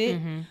does with it.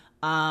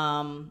 And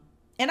I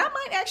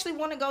might actually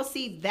want to go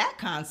see that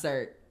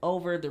concert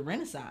over the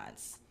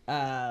Renaissance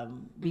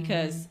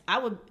because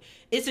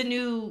it's a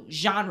new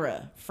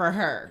genre for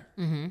her.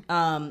 And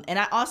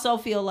I also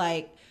feel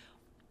like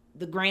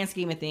the grand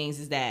scheme of things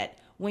is that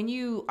when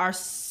you are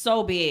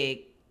so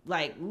big,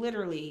 like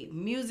literally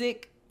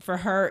music for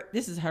her,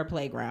 this is her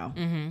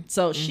playground.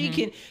 So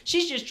she's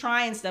just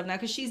trying stuff now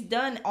because she's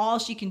done all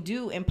she can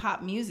do in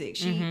pop music.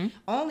 She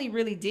only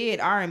really did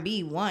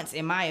R&B once,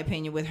 in my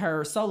opinion, with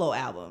her solo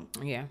album.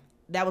 Yeah.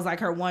 That was like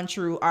her one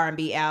true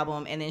R&B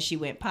album, and then she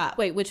went pop.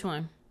 Wait, which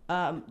one?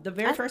 The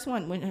very first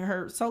one, when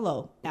her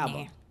solo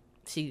album. Yeah.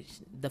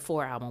 The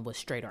 4 album was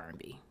straight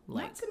R&B.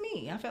 Like, not to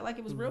me. I felt like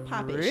it was real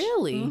popish.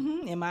 Really?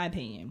 In my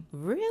opinion.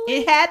 Really?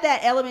 It had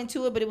that element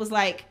to it, but it was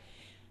like,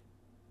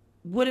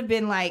 would have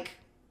been like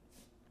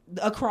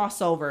a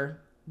crossover,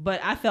 but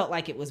I felt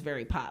like it was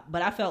very pop.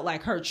 But I felt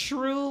like her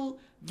true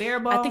bare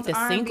bones I think the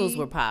R&B, singles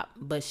were pop,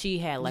 but she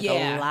had like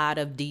a lot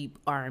of deep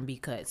R&B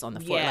cuts on the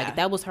floor. Like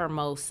that was her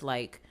most,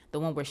 like the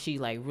one where she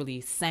like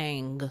really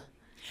sang.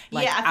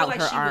 Like, I feel out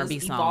like her she R&B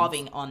was songs.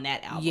 evolving on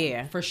that album.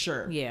 Yeah, for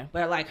sure. Yeah,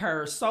 but like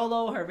her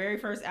solo, her very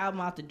first album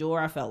out the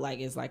door, I felt like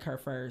is like her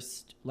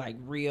first like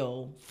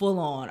real full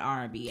on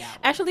R&B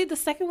album. Actually, the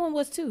second one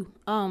was too.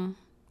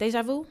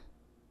 Deja Vu.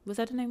 Was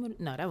that the name of it?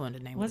 No, that wasn't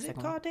the name of the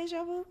second one. Was it called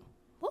Deja Vu?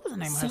 What was the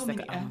name of her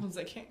second album?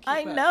 I can't keep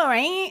I up. know,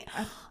 right?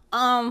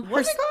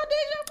 Was it called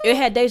Deja Vu? It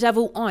had Deja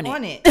Vu on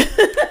it.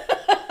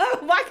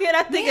 Why can't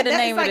I think of the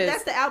name of this?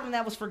 That's the album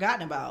that was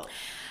forgotten about.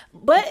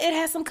 But it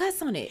had some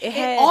cuts on it. It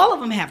had all of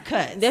them have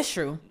cuts. That's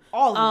true.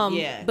 All of them,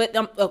 yeah. But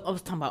I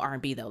was talking about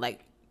R&B though,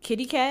 like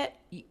Kitty Cat.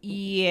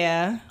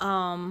 Yeah.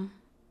 Let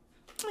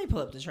me pull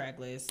up the track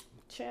list.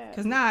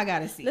 Because now I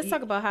gotta see. Let's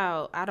talk about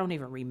how I don't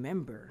even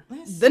remember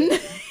the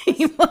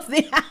name of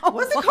the album.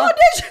 What's it called?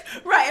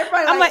 Right,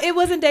 everybody. I'm like, it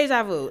wasn't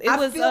Deja Vu. It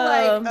was. I feel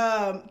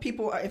like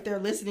people, if they're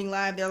listening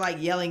live, they're like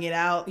yelling it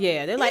out.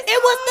 Yeah, they're like,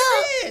 it was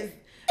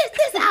it's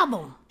this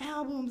album.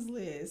 Albums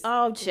list.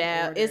 Oh,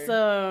 child, it's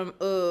a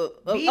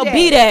B-Day.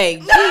 B-Day.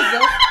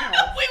 Jesus,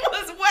 we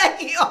was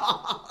way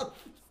off.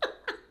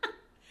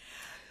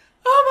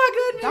 Oh my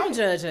goodness! Don't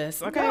judge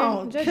us, okay?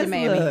 No, judge your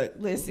mammy. Look,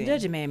 listen,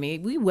 judge your mammy.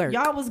 We work.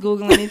 Y'all was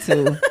googling it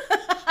too.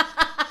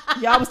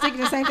 Y'all was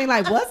thinking the same thing.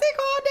 Like, was it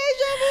called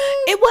Deja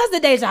Vu? It was the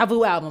Deja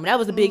Vu album. That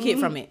was a big hit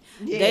from it.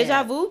 Yeah.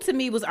 Deja Vu to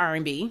me was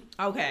R&B.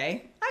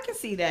 Okay, I can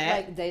see that.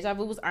 Like Deja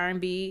Vu was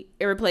R&B.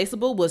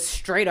 Irreplaceable was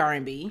straight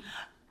R&B.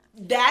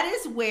 That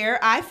is where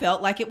I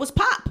felt like it was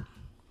pop.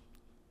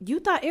 You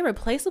thought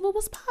Irreplaceable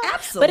was pop?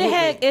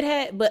 Absolutely.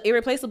 But but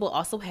Irreplaceable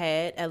also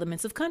had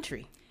elements of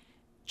country.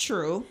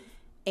 True.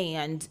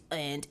 And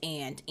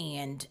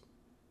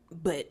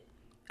but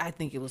I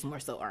think it was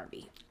more so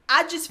R&B.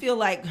 I just feel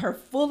like her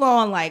full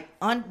on like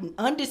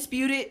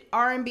undisputed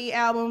R&B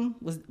album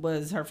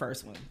was her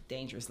first one,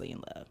 Dangerously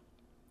in Love.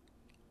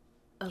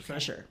 Okay. For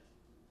sure.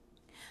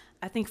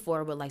 I think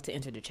 4 would like to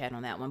enter the chat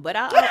on that one, but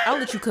I'll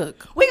let you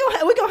cook. We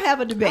gonna have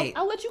a debate.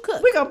 I'll let you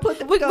cook. We gonna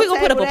put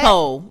up a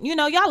poll. You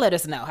know, y'all let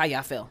us know how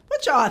y'all feel.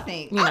 What y'all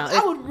think? You know,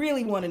 I would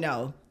really want to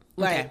know.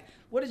 Like, okay.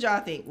 What did y'all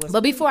think?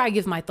 But before I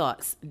give my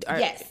thoughts,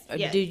 yes.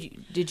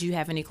 Did you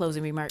have any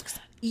closing remarks?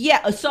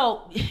 Yeah.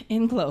 So,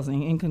 in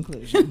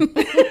conclusion,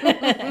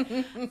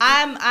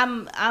 I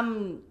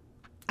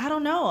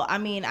don't know. I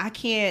mean,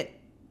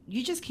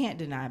 you just can't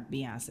deny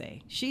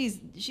Beyonce.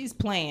 She's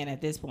playing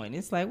at this point.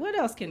 It's like, what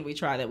else can we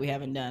try that we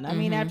haven't done? I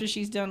mean, after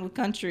she's done with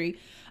country,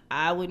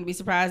 I wouldn't be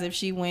surprised if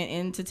she went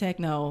into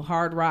techno,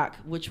 hard rock,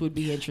 which would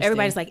be interesting.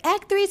 Everybody's like,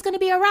 Act 3 is going to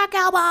be a rock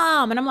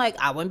album. And I'm like,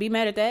 I wouldn't be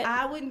mad at that.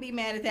 I wouldn't be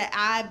mad at that.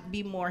 I'd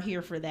be more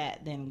here for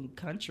that than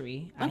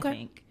country, I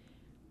think.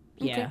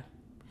 Yeah. Okay.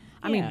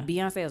 I mean,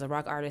 Beyonce as a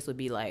rock artist would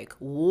be like,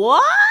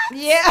 what?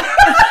 Yeah.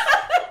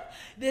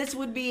 This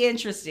would be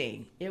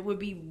interesting. It would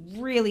be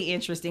really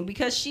interesting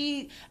because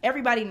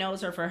everybody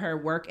knows her for her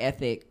work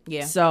ethic.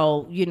 Yeah.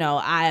 So,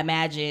 I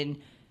imagine,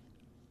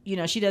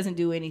 she doesn't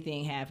do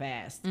anything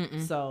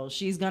half-assed. So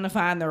she's going to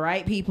find the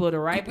right people, the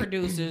right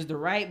producers, the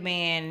right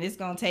man. And it's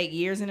going to take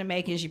years in the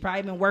making. She's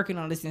probably been working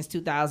on this since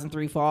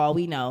 2003 for all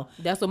we know.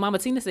 That's what Mama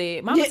Tina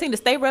said. Mama Tina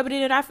stay rubbing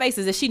it in our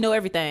faces that she know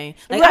everything.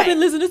 Like, I've been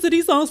listening to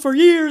these songs for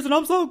years and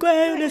I'm so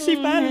glad that she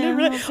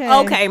finally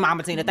okay,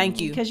 Mama Tina,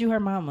 thank you. Because you her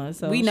mama.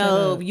 So we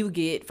know you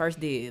get first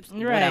dibs.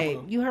 Right.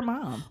 Whatever. You her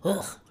mom.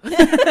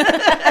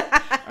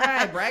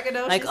 Right,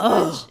 braggadocious. Like,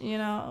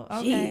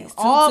 okay. Geez,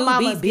 all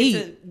mamas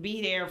get to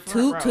be there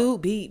front row.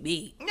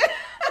 Beat.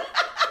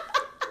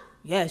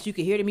 Yes, you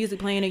could hear the music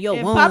playing in your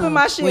womb. Popping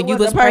my shit when you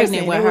was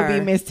pregnant with it her. Would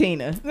be Miss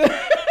Tina.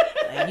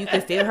 And you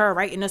could feel her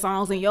writing the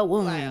songs in your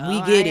womb. Like,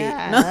 we get it.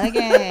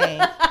 Okay.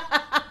 Like,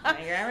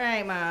 all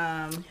right,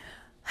 Mom.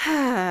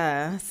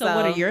 So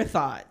what are your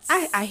thoughts?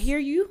 I hear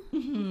you.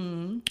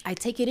 Mm-hmm. I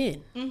take it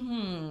in.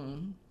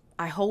 Mm-hmm.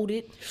 I hold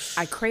it.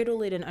 I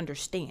cradle it and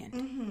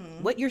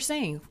understand what you're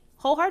saying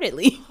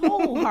wholeheartedly.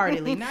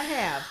 Not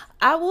half.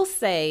 I will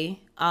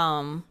say,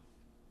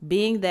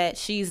 being that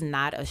she's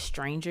not a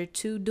stranger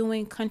to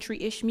doing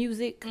country-ish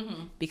music,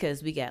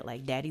 because we got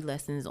like Daddy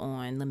Lessons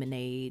on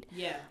Lemonade.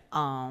 Yeah.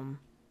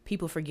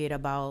 People forget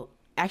about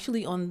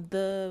actually on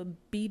the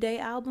B-Day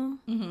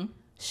album.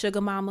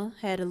 Sugar Mama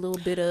had a little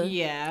bit of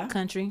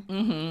country.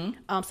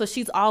 So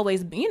she's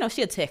always,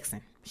 she a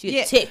Texan. She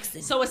a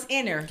Texan. So it's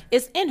in her.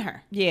 It's in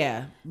her.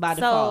 Yeah, by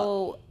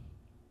default. So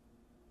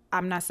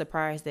I'm not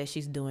surprised that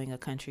she's doing a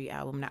country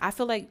album now. I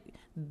feel like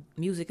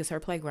music is her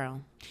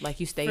playground, like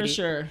you stated. For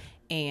sure.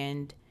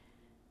 And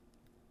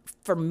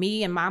for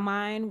me, in my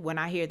mind, when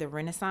I hear the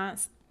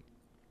Renaissance,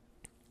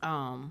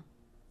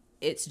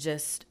 it's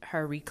just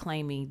her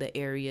reclaiming the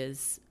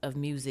areas of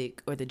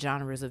music or the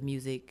genres of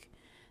music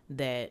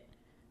that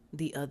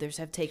the others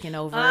have taken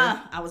over.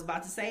 I was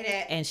about to say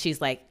that. And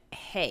she's like,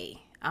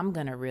 hey, I'm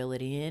gonna reel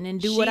it in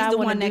and do what I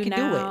want to do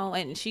now.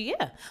 And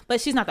but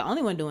she's not the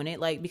only one doing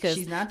it. Like, because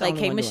she's not the like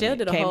only K. one Michelle doing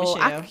did it. a whole.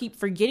 Michelle. I keep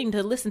forgetting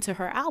to listen to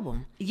her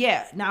album.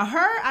 Yeah. Now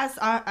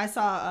I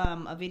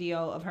saw a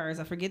video of hers.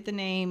 I forget the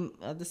name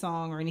of the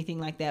song or anything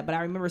like that, but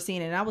I remember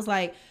seeing it and I was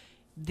like,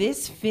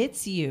 this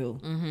fits you.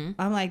 Mm-hmm.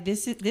 I'm like,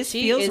 this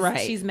feels right.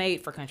 She's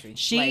made for country.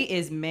 She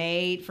is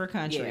made for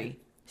country.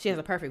 Yeah. She has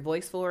a perfect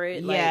voice for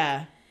it.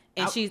 Yeah.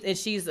 And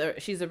she's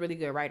a really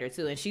good writer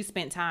too. And she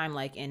spent time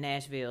like in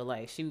Nashville.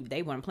 Like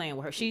they weren't playing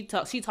with her. She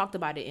talked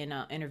about it in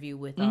an interview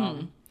with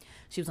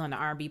she was on the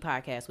R&B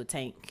podcast with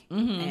Tank.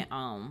 Mm-hmm.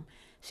 And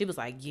she was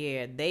like,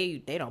 yeah,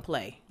 they don't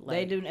play.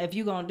 Like, they do. If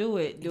you gonna do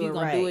it, do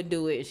it.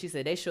 Do it. And she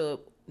said they show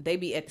up. They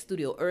be at the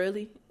studio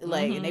early,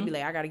 like, and they be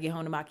like, I gotta get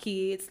home to my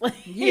kids. Like,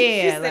 yeah,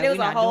 she said like, it was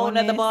a whole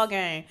nother ball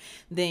game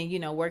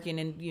than working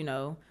in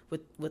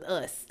with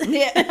us.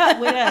 Yeah,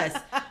 with us,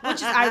 which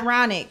is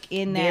ironic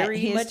in that Very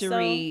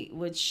history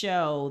would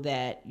show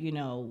that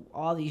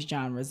all these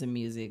genres of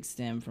music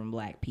stem from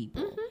Black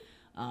people.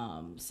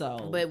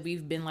 Mm-hmm. But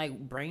we've been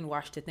like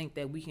brainwashed to think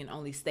that we can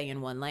only stay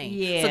in one lane.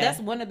 Yeah, so that's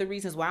one of the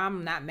reasons why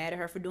I'm not mad at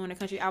her for doing a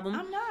country album.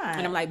 I'm not,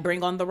 and I'm like,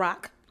 bring on the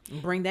rock.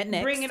 Bring that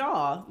next. Bring it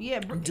all. Yeah.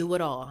 Do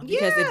it all.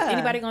 Because if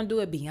anybody gonna do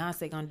it,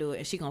 Beyonce gonna do it,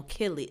 and she gonna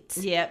kill it.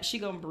 Yeah, she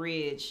gonna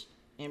bridge.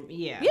 And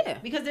yeah.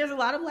 Because there's a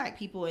lot of Black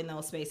people in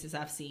those spaces.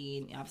 I've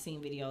seen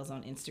videos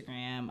on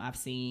Instagram. I've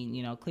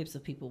seen clips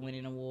of people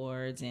winning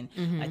awards, and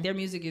like their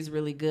music is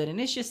really good. And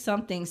it's just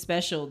something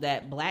special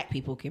that Black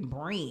people can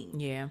bring.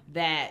 Yeah.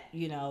 That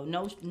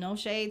no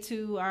shade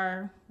to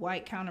our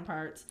white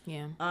counterparts.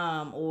 Yeah.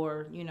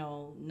 Or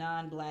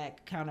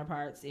non-Black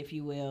counterparts, if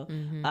you will.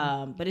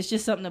 Mm-hmm. But it's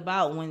just something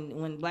about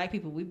when Black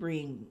people, we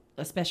bring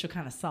a special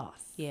kind of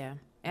sauce. Yeah.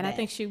 And I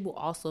think she will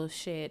also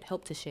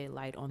help to shed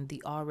light on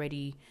the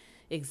already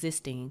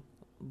existing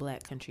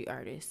Black country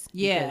artists.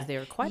 Yeah. Because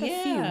there are quite a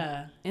few.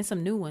 And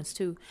some new ones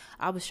too.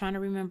 I was trying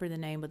to remember the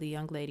name of the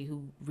young lady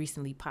who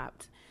recently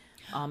popped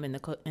in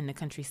the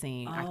country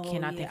scene. I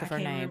cannot think of her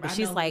name. But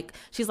she's like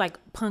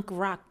punk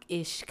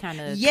rock-ish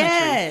kind of country.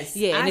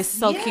 Yeah, and it's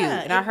so cute.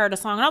 And I heard a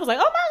song and I was like,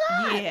 oh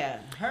my God. Yeah.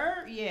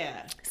 Her,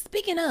 yeah.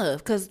 Speaking of,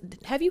 because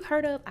have you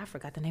heard of, I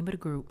forgot the name of the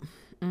group.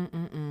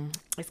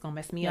 It's gonna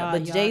mess me up.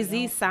 But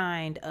Jay-Z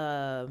signed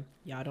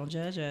y'all don't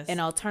judge us. An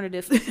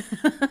alternative.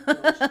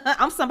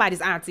 I'm somebody's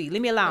auntie.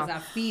 Leave me alone. I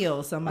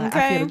feel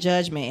the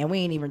judgment, and we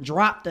ain't even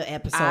dropped the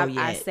episode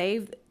yet. I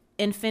saved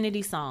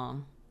Infinity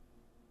Song.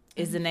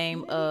 Is the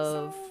name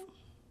of?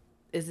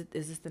 Is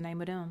this the name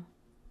of them?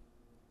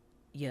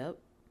 Yep.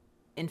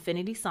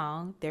 Infinity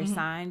Song. They're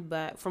signed,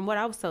 but from what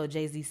I was told,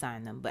 Jay-Z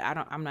signed them. But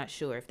I'm not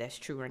sure if that's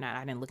true or not.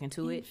 I didn't look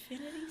into it.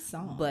 Infinity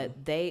Song.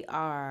 But they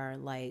are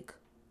like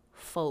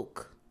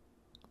folk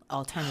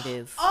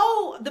alternative.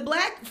 Oh, the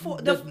Black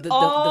the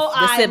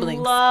siblings.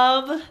 I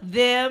love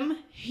them.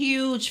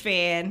 Huge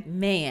fan.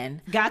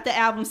 Man, got the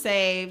album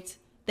saved.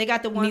 They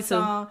got the one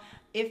song.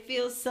 It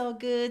feels so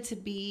good to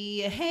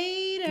be a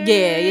hater.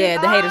 Yeah,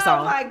 the hater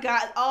song. Oh my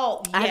God.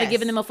 Oh, yes. I haven't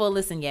given them a full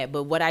listen yet,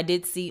 but what I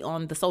did see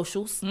on the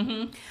socials,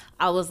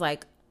 I was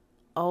like,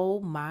 oh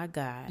my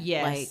God.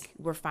 Yes. Like,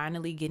 we're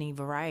finally getting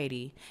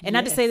variety. And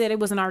not to say that it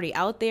wasn't already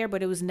out there,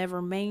 but it was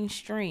never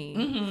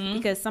mainstream.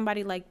 Because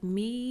somebody like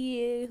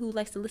me who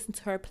likes to listen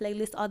to her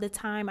playlist all the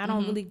time, I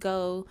don't really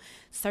go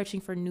searching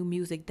for new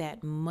music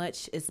as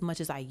much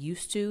as I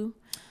used to.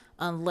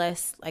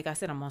 Unless, like I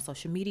said, I'm on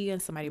social media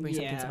and somebody brings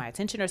something to my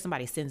attention or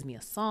somebody sends me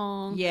a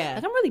song. Yeah.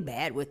 Like, I'm really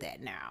bad with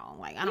that now.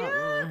 Like, I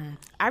don't...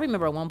 I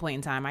remember at one point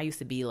in time, I used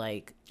to be,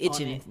 like,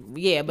 itching.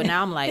 Yeah, but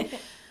now I'm like...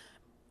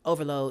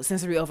 Overload,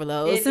 sensory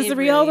overload,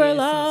 sensory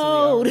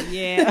overload.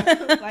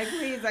 Yeah, like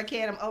please, I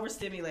can't. I'm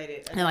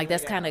overstimulated. And like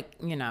that's kind of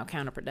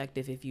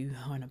counterproductive if you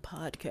are on a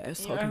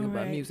podcast talking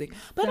about music.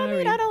 But I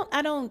mean,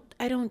 I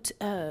don't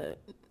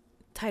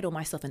title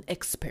myself an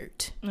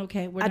expert.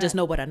 Okay, I just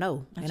know what I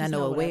know, and I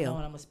know it well.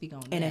 And I'm gonna speak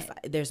on and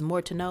that. If there's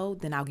more to know,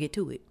 then I'll get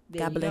to it.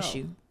 God bless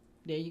you.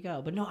 There you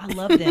go. But no, I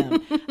love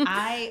them.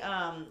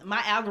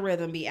 My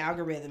algorithm be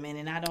algorithming,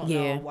 and I don't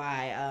know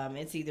why.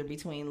 It's either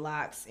between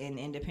locks and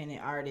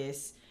independent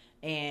artists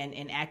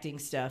and acting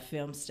stuff,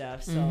 film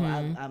stuff. So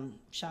I'm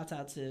shouts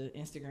out to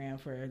Instagram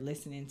for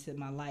listening to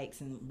my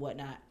likes and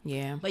whatnot.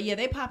 Yeah. But yeah,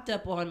 they popped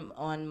up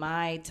on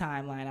my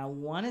timeline. I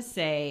want to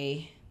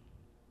say,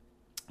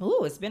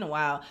 it's been a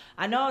while.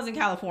 I know I was in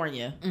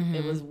California.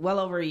 It was well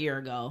over a year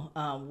ago.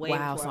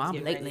 Wow, so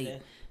I'm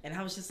late. And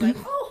I was just like,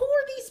 who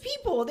are these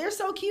people? They're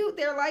so cute.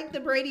 They're like the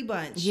Brady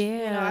Bunch.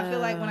 Yeah. I feel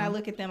like when I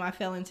look at them, I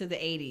fell into the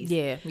 80s.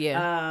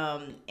 Yeah.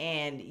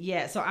 And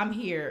yeah, so I'm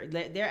here.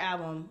 Their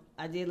album,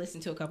 I did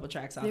listen to a couple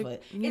tracks off of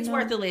it. It's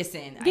worth a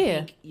listen. I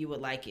think you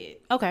would like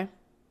it. Okay.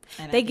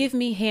 And They give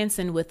me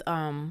Hanson with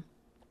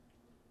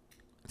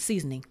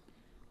seasoning.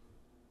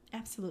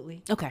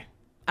 Absolutely. Okay.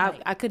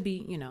 I could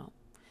be,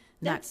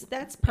 That's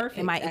perfect.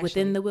 Am I actually.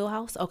 within the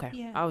wheelhouse? Okay.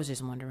 Yeah. I was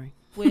just wondering.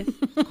 With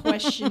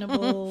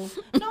questionable,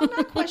 no,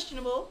 not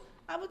questionable.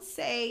 I would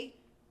say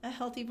a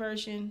healthy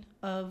version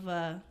of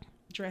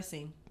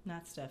dressing,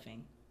 not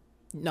stuffing.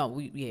 No,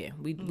 we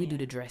do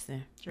the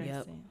dressing.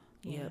 Dressing.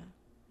 Yep.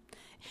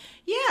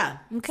 Yeah.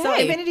 Okay. So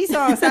Infinity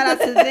Song, shout out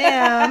to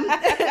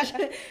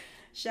them.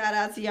 Shout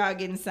out to y'all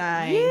getting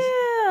signed. Yeah.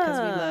 Because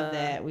we love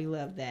that. We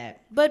love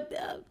that.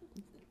 But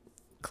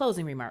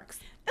closing remarks.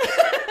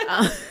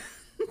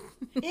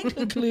 In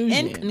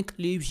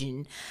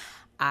conclusion,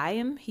 I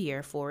am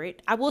here for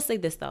it. I will say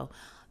this though.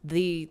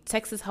 The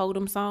Texas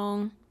Hold'em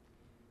song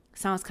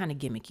sounds kind of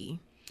gimmicky.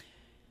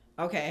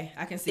 Okay,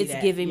 I can see it's that.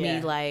 It's giving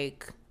me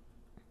like,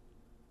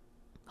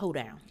 hold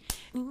down.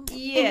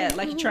 Yeah,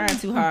 like you're trying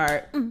too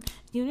hard.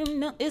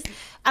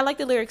 I like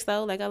the lyrics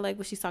though. Like I like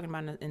what she's talking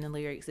about in the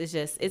lyrics. It's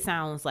just it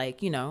sounds like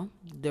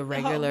the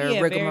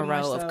regular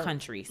rigmarole of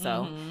country.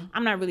 So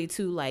I'm not really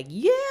too like girl.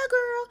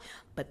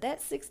 But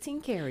that's 16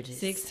 carriages.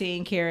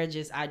 16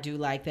 carriages. I do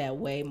like that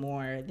way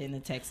more than the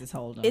Texas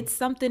Hold'em. It's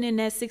something in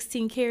that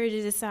 16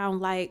 carriages. It sounds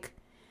like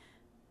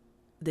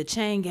the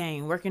chain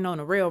gang working on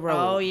a railroad.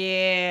 Oh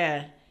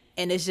yeah.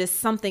 And it's just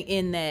something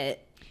in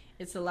that.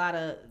 It's a lot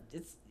of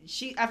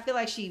I feel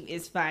like she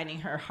is finding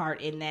her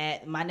heart in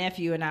that. My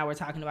nephew and I were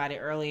talking about it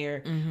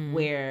earlier,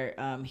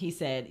 where he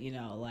said,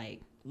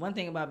 like one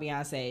thing about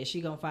Beyonce is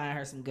she gonna find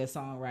her some good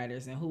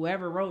songwriters, and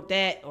whoever wrote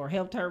that or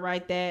helped her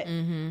write that,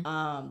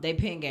 they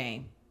pen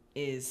game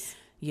is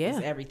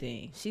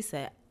everything. She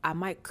said, I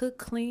might cook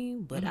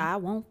clean, but I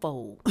won't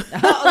fold.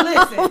 Oh,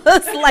 listen.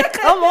 It's like,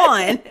 come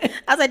on.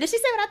 I was like, did she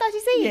say what I thought she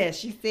said? Yeah,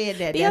 she said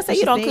that. Beyonce,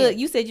 you don't cook.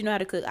 You said you know how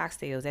to cook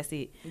oxtails. That's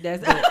it.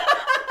 That's it.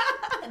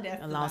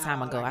 A long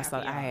time ago, I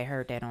had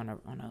heard that on a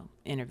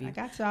interview. I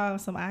got y'all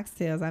some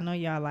oxtails. I know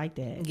y'all like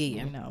that.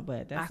 Yeah,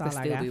 but that's I all could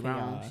I still got be for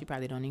wrong. y'all. She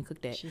probably don't even cook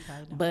that. She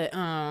probably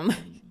don't. But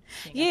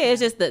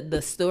it's just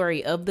the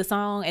story of the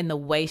song and the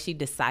way she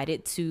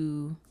decided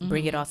to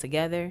bring it all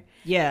together.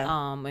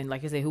 Yeah. And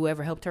like I said,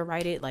 whoever helped her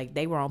write it, like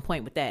they were on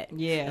point with that.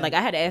 Yeah. Like I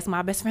had to ask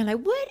my best friend, like,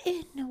 what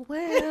in the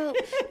world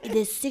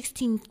is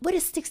 16? What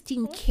is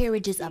 16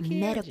 carriages a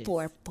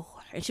metaphor for?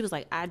 And she was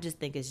like, I just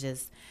think it's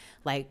just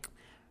like.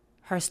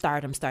 Her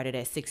stardom started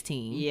at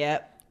 16.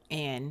 Yep.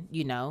 And,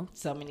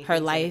 so many her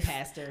things life,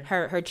 passed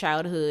her. her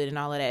childhood and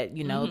all of that,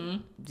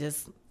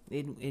 just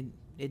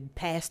it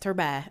passed her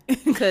by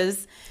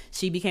because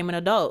she became an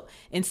adult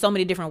in so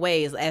many different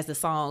ways, as the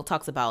song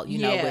talks about,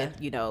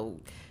 with,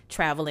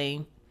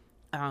 traveling,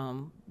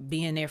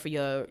 being there for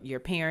your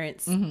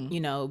parents,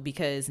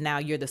 because now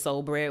you're the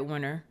sole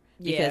breadwinner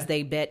because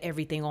they bet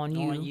everything on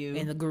you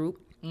in the group.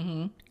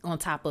 On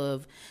top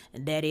of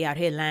daddy out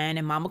here lying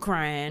and mama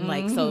crying.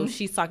 Like, so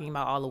she's talking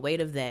about all the weight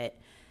of that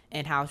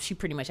and how she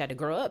pretty much had to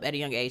grow up at a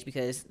young age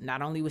because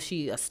not only was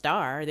she a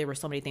star, there were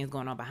so many things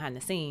going on behind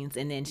the scenes.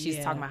 And then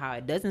she's talking about how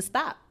it doesn't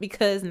stop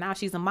because now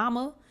she's a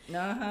mama.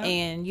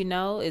 And,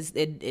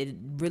 it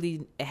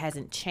really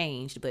hasn't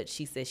changed. But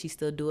she said she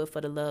still do it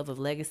for the love of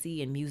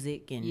legacy and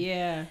music.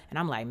 And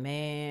I'm like,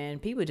 man,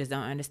 people just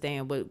don't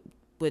understand what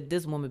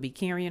this woman be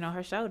carrying on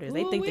her shoulders.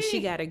 They think that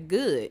she got it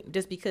good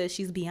just because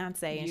she's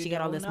Beyonce and she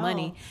got all this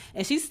money.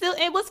 And she's still,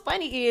 and what's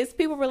funny is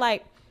people were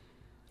like,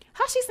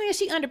 how she saying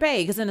she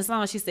underpaid? Because in the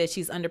song she said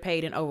she's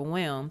underpaid and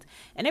overwhelmed.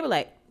 And they were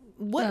like,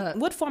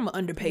 what form of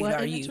underpaid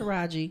are you?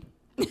 Taraji.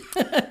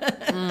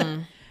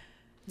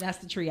 That's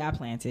the tree I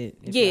planted.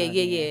 Yeah.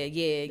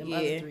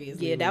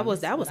 That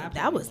was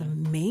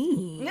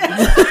mean.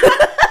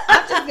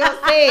 I'm just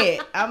gonna say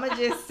it. I'ma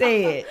just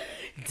say it.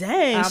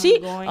 Dang,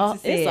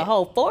 it's a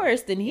whole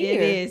forest in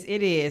here.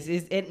 It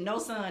is. No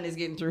sun is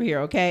getting through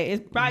here, okay?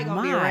 It's probably going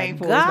to be a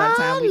rainforest by the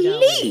time we done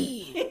with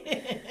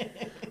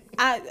it.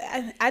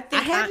 I think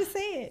I had to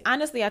say it.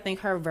 Honestly, I think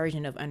her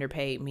version of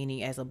underpaid,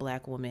 meaning as a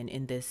black woman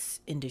in this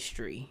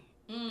industry,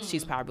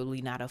 she's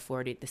probably not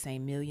afforded the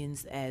same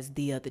millions as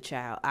the other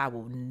child. I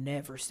will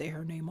never say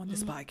her name on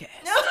this podcast.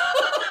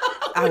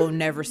 I will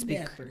never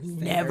speak.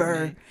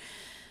 Never.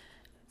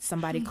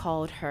 Somebody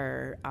called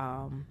her...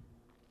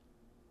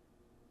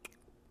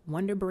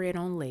 Wonder Bread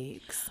on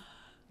legs.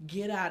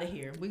 Get out of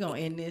here. We're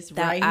going to end this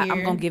right here.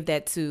 I'm going to give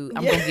that to,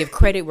 I'm going to give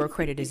credit where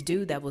credit is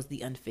due. That was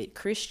the Unfit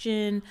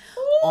Christian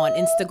on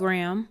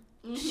Instagram.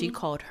 She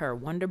called her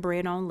Wonder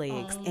Bread on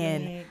legs.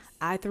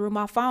 I threw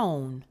my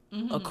phone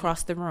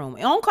across the room.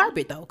 On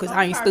carpet, though, because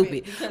I ain't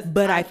stupid.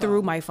 But I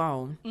threw my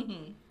phone.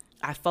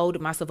 I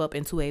folded myself up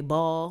into a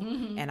ball,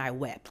 and I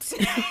wept.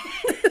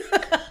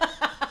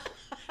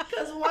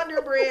 Because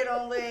Wonder Bread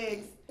on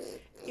legs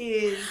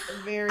is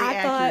very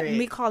accurate. I thought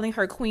me calling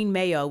her Queen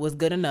Mayo was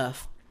good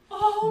enough.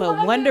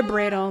 But Wonder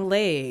Bread on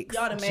legs.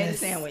 Y'all done made a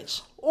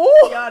sandwich. Ooh.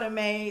 Y'all done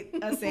made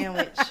a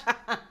sandwich.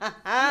 Y'all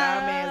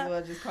may as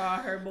well just call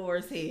her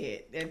Boar's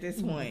Head at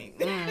this point.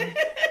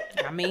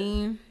 I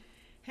mean.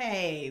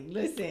 Hey,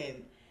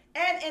 listen.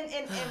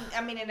 And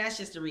I mean, and that's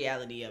just the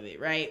reality of it,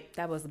 right?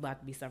 That was about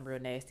to be something real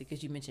nasty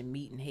because you mentioned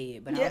meat and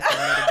head, but I was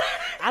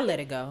I let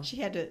it go. She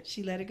let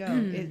it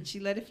go. She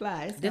let it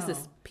fly. It's This gone.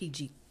 is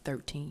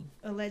PG-13.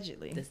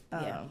 Allegedly.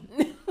 Yeah.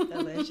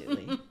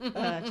 Allegedly.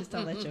 Just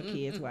don't let your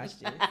kids watch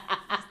this.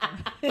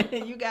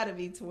 You got to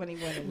be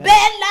 21 and up.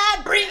 Better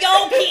not bring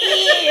your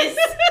kids.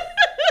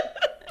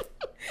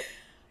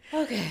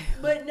 Okay.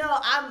 But no,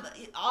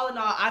 all in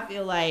all, I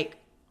feel like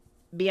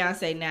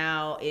Beyonce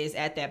now is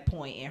at that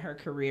point in her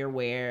career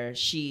where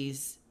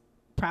she's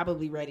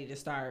probably ready to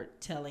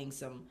start telling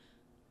some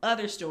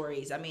other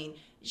stories. I mean,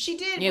 she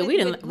did. Yeah, we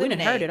didn't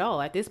heard it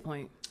all at this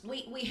point.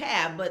 We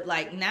have, but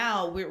like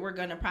now we're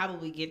gonna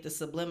probably get the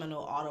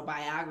subliminal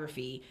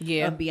autobiography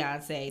of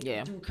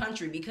Beyonce through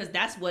country, because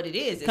that's what it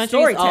is. It's country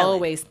storytelling. is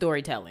always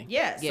storytelling.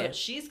 Yeah, so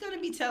she's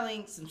gonna be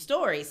telling some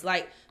stories,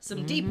 like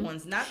some deep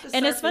ones, not the.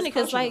 And it's funny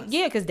because ones.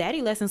 because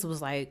Daddy Lessons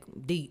was like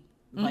deep,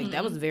 like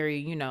that was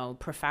very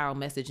profound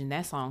message in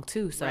that song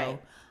too. So. Right.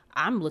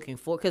 I'm looking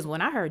for, because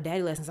when I heard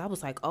Daddy Lessons, I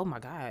was like, oh my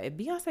God, if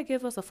Beyonce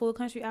give us a full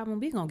country album,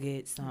 we gonna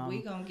get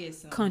some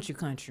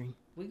country.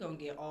 We gonna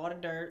get all the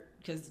dirt,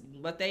 because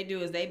what they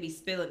do is they be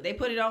spilling, they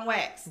put it on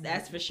wax,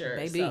 that's for sure.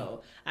 Baby.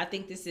 So I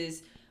think this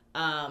is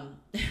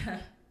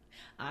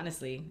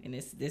honestly, and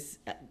this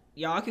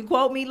y'all can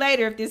quote me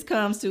later if this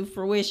comes to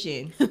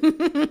fruition.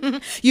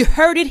 You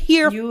heard it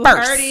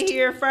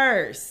here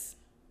first.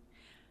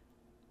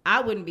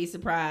 I wouldn't be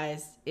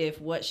surprised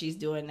if what she's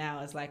doing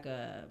now is like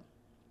a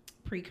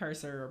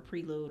precursor or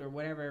prelude or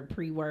whatever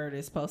pre-word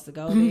is supposed to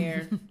go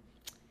there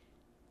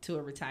to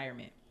a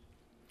retirement.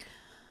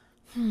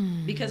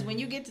 Because when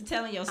you get to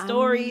telling your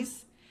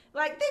stories,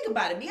 like, think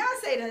about it.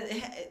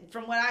 Beyonce,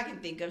 from what I can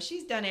think of,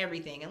 she's done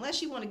everything. Unless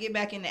she want to get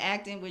back into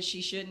acting, which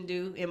she shouldn't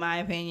do, in my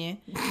opinion.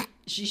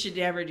 She should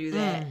never do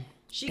that.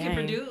 She can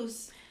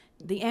produce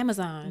the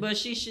Amazon, but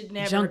she should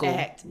never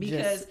act,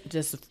 because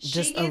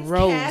just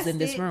arose in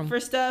this room for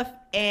stuff,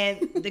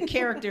 and the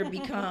character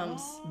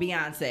becomes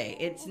Beyonce.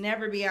 It's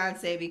never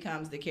Beyonce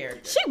becomes the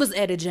character. She was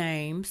Etta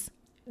James.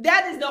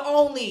 That is the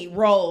only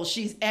role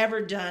she's ever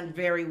done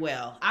very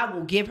well. I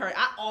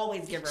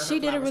always give her.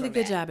 She did a really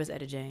good job as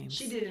Etta James.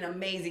 She did an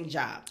amazing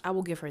job. I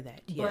will give her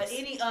that. Yes. But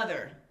any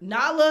other,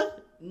 Nala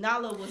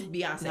was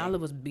Beyonce. Nala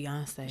was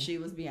Beyonce. She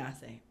was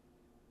Beyonce.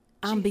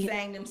 She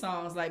sang them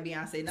songs like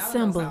Beyonce. Nala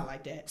don't sound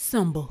like that.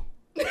 Symbol.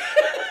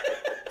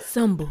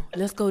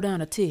 Let's go down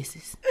to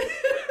Texas.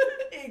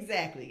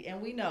 Exactly.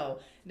 And we know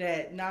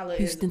that Nala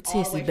Houston, is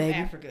all the way baby.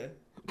 from Africa.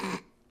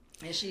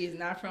 And she is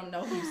not from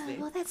no Houston.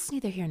 Well, that's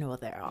neither here nor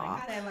there.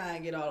 Like, how that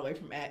line get all the way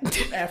from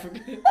Africa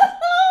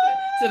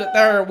to the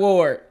third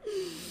ward?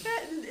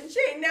 She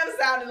ain't never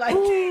sounded like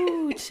that.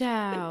 Ooh,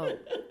 child.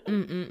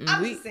 I'm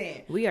just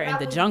saying. We are in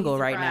the jungle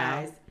right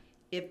now.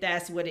 If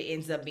that's what it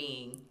ends up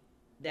being,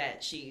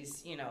 that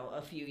she's,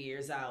 a few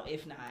years out,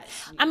 if not.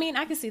 I mean,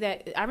 I can see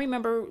that. I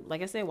remember,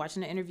 like I said,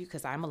 watching the interview,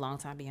 because I'm a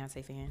longtime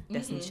Beyonce fan.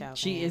 Destiny Child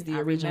She fan. is the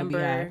original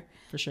Beyonce,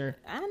 for sure.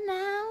 I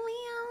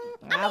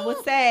know. I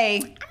would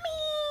say.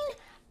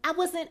 I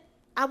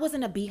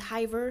wasn't a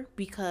beehiver,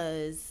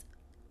 because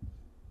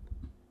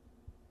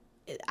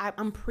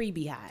I'm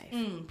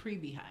pre-beehive.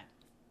 Pre-beehive.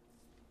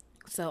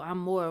 So I'm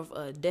more of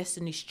a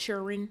Destiny's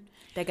children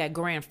that got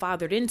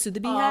grandfathered into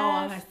the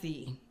beehive. Oh,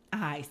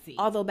 I see.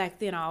 Although back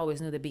then I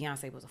always knew that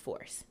Beyonce was a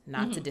force,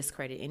 not to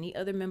discredit any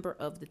other member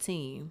of the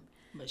team.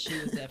 But she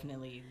was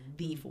definitely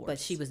the force. But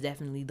she was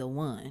definitely the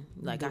one.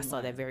 Like, I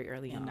saw that very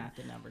early on. Not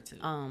the number two.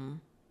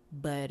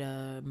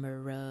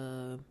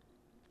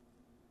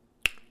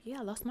 Yeah,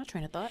 I lost my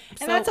train of thought.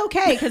 And that's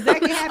okay, because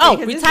that can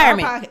happen.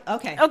 Retirement.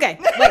 Okay.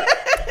 Wait.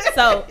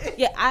 So,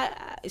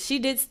 yeah,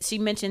 she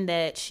mentioned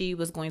that she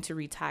was going to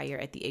retire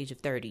at the age of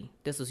 30.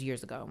 This was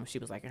years ago when she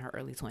was like in her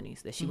early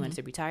 20s, that she wanted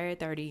to retire at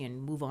 30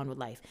 and move on with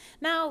life.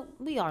 Now,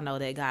 we all know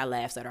that God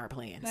laughs at our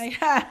plans.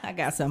 Like, I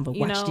got something,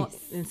 but watch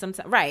this. And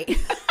sometimes, right.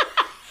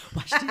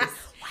 Watch this.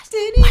 Watch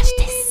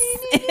this.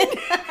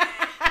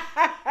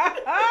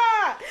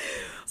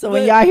 So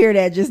when y'all hear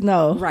that, just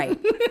know. Right.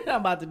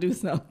 I'm about to do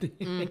something.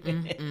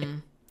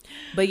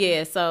 But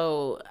yeah,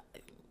 so,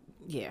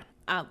 yeah.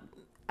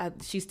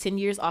 She's 10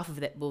 years off of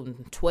that,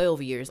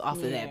 12 years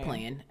off of that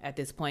plan at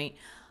this point.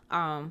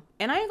 And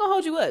I ain't gonna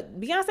hold you up.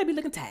 Beyonce be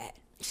looking tired.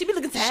 She be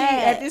looking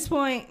tired. At this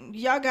point,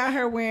 y'all got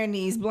her wearing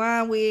these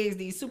blonde wigs,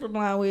 these super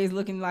blonde wigs,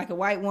 looking like a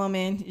white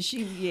woman.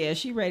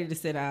 She ready to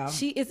sit down.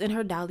 She is in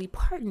her Dolly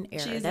Parton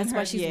era. That's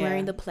why she's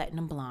wearing the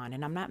platinum blonde,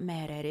 and I'm not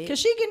mad at it. Because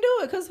she can do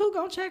it, because who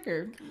gonna check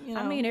her?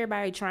 I mean,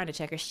 everybody trying to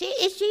check her. She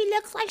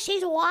looks like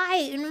she's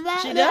white.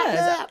 She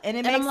does. And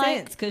it makes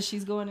sense, because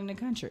she's going in the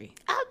country.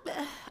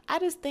 I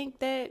just think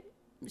that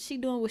she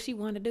doing what she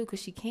want to do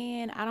because she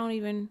can. I don't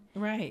even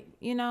I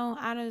ain't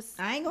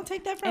gonna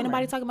take that from ain't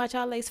nobody her. talking about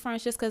y'all lace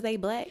fronts just because they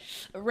black.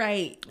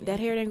 That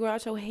hair didn't grow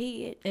out your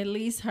head. At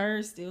least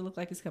hers still look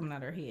like it's coming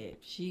out her head.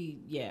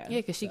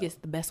 Because she gets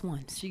the best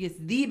ones. She gets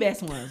the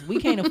best ones. We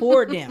can't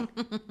afford them.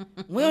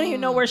 We don't even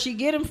know where she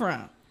get them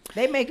from.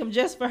 They make them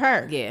just for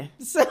her.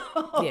 So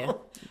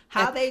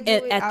how they do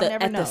it, I'll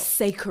never know. At the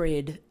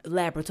Sacred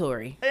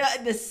Laboratory.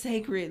 The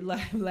Sacred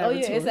Laboratory. Oh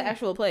yeah, it's an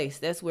actual place.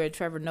 That's where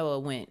Trevor Noah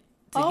went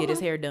to get his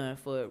hair done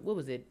for, what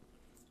was it?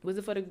 Was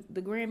it for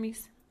the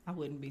Grammys? I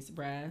wouldn't be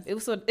surprised. It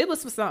was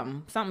for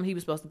something he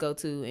was supposed to go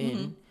to,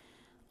 and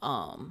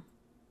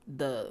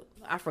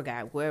I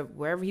forgot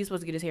wherever he was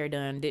supposed to get his hair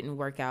done didn't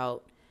work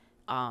out,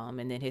 and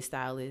then his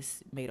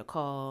stylist made a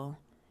call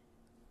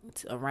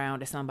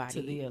around to somebody,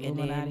 to the and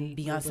Illuminati,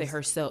 then Beyonce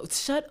herself.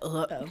 Shut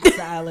up,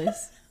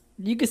 stylist.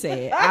 You can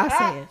say it. I'll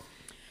say it.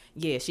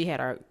 Yeah,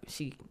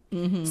 she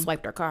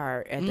swiped her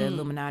card at the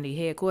Illuminati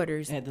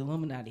headquarters. And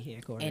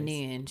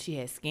then she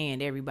had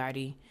scanned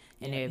everybody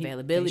and their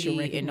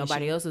availability, and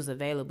nobody else was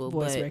available.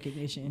 Voice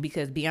recognition.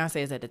 Because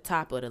Beyonce is at the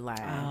top of the line.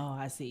 Oh,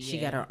 I see. She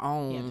got her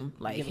own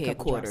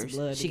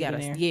headquarters. She got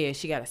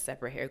a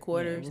separate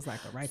headquarters. Yeah, it was like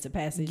a rites of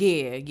passage.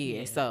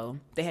 Yeah. So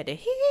they had to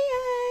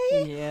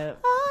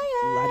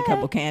light a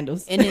couple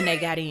candles, and then they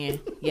got in.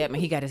 Yep,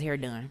 and he got his hair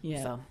done.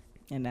 Yeah. So.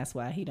 And that's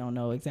why he don't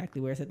know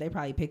exactly where it's at. They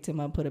probably picked him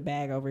up, put a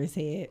bag over his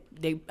head.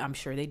 I'm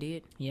sure they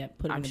did. Yep,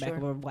 put him in the back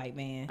of a white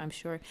van. I'm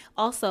sure.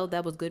 Also,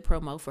 that was good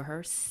promo for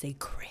her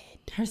sacred.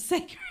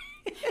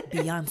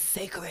 Beyond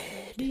sacred.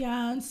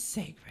 Beyond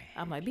sacred.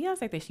 I'm like,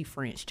 Beyonce think she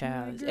French,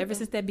 child. Ever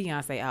since that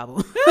Beyonce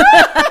album.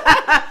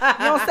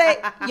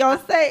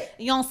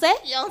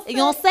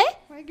 Beyonce.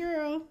 My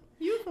girl.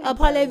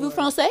 Parlez-vous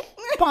français?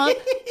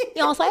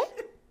 Beyonce.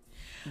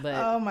 But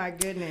oh my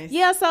goodness.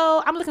 Yeah,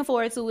 so I'm looking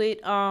forward to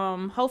it.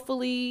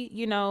 Hopefully,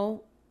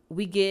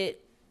 we get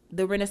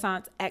the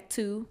Renaissance Act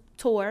 2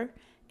 tour,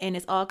 and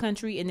it's all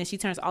country, and then she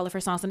turns all of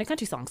her songs into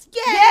country songs.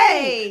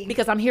 Yay!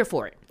 Because I'm here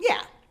for it.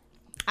 Yeah.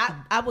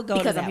 I would go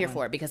because to that I'm here one.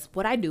 for it. Because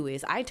what I do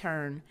is I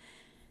turn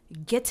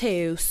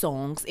ghetto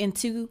songs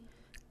into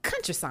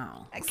country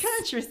songs.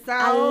 Country songs.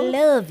 I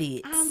love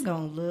it. I'm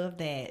gonna love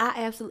that. I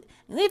absolutely.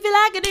 If you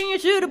like it, then you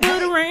should have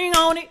put a ring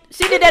on it.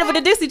 She did that with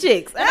the Dixie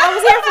Chicks, and I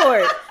was here for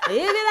it.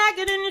 If you like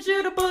it, then you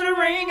should have put a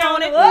ring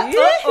on it.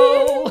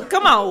 Uh-oh.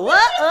 Come on,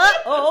 what?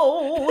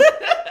 Uh-oh.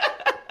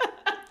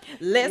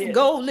 Let's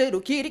go, little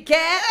kitty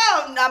cat.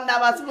 Oh, I'm not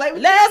about to play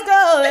with Let's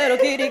go, little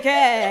kitty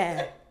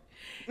cat.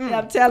 And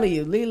I'm telling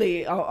you,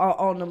 LiLi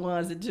on the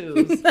ones and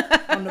twos,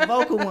 on the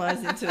vocal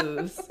ones and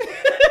twos.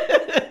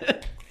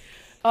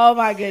 Oh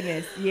my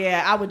goodness.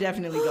 Yeah, I would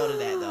definitely go to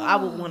that though. I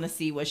would want to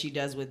see what she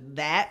does with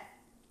that.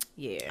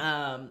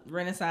 Yeah.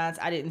 Renaissance,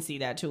 I didn't see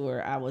that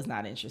tour. I was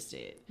not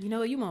interested. You know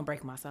what? You won't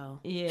break my soul.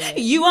 Yeah.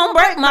 You won't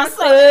break my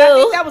soul. I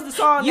think that was the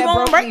song You that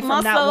won't broke break me my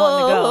from not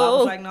wanting to go. I was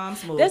soul. like, no, I'm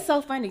smooth. That's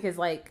so funny because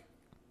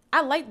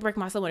I liked Break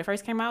My Soul when it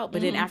first came out,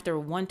 but then after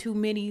one too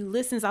many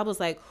listens, I was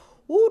like,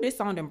 ooh, this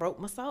song done broke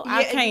my soul. Yeah,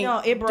 I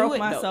can't. it broke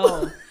my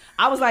soul.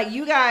 I was like,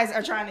 you guys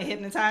are trying to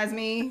hypnoptize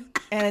me,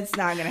 and it's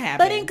not gonna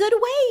happen. But in good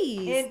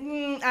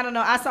ways. I don't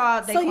know. I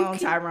saw they So you cloned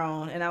can-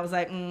 Tyrone, and I was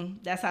like,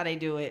 that's how they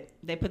do it.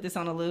 They put this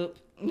on a loop,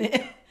 and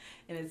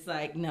it's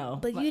like, no.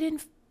 But you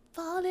didn't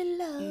fall in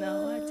love.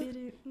 No, I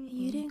didn't.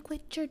 You didn't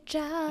quit your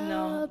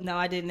job. No,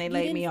 I didn't. They You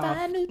laid didn't me off.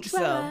 find new So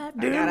tribe.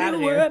 I got out of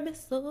The there. world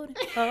is so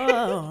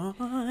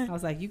hard. I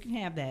was like, you can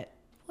have that.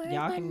 Where's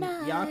Y'all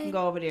my can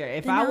go over there.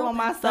 If Then I I'll want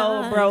my be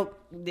soul fine. broke,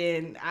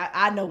 then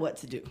I know what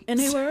to do. And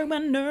they work my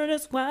nerves,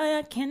 that's why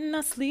I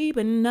cannot sleep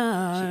at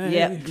night.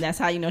 Yep, that's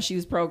how you know she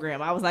was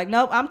programmed. I was like,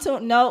 nope, I'm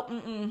tuning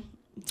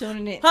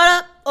it. Hold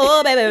up.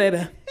 Oh,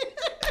 baby.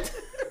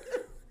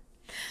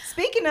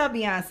 Speaking of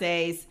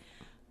Beyonce's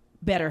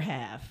better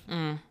half,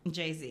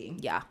 Jay-Z.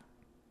 Yeah.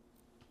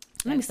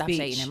 Let me stop speech.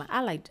 shading him.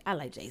 I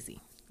like Jay-Z.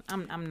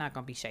 I'm not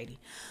gonna be shady.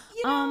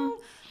 You know,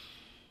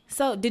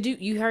 So did you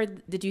hear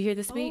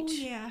the speech? Oh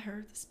yeah, I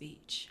heard the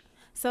speech.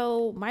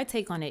 So my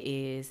take on it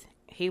is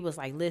he was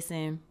like,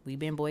 listen, we've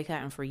been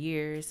boycotting for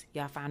years.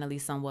 Y'all finally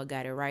somewhat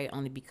got it right,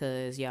 only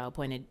because y'all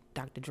appointed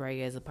Dr.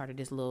 Dre as a part of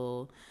this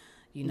little,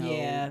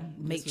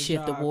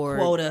 makeshift award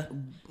quota.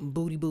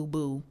 Booty boo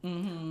boo.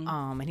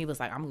 And he was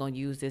like, I'm gonna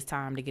use this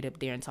time to get up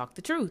there and talk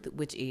the truth,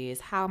 which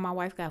is how my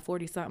wife got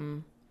 40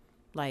 something,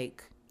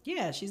 like.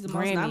 Yeah, she's the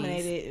Grammys.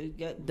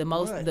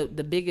 most nominated.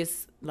 The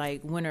biggest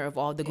winner of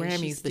all the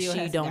Grammys, but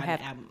she don't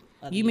have.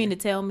 You mean to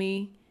tell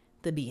me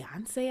the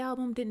Beyonce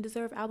album didn't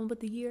deserve album of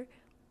the year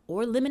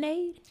or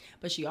Lemonade?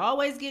 But she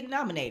always get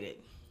nominated.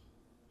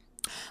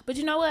 But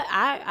you know what?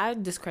 I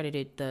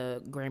discredited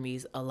the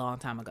Grammys a long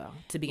time ago,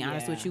 to be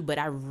honest with you. But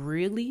I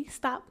really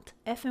stopped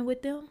effing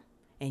with them,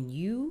 and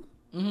you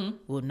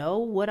will know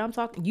what I'm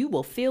talking. You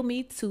will feel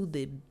me to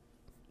the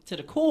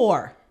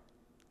core.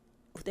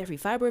 With every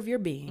fiber of your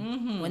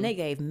being, when they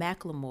gave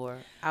Macklemore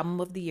album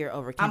of the year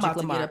over Kendrick I'm about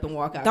Lamar. to get up and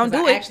walk out. Don't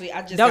do it. Actually,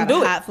 I just Don't got do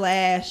a it. hot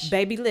flash.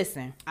 Baby,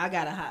 listen. I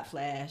got a hot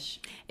flash.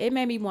 It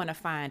made me want to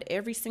find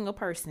every single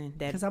person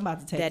that I'm about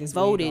to take that this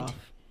voted, wig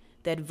off.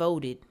 that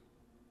voted,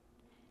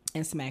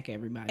 and smack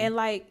everybody.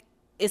 and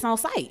it's on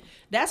site.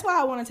 That's why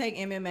I want to take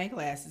MMA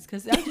classes,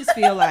 because I just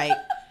feel like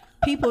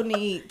people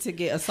need to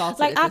get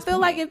assaulted. I feel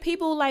like if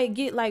people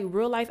get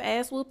real life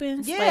ass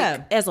whoopings,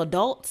 as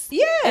adults,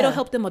 it'll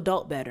help them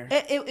adult better.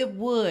 It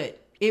would.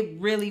 It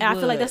really would. I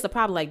feel like that's the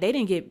problem. Like they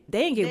didn't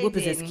get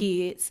whoopings as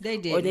kids. They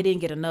did, or they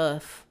didn't get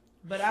enough.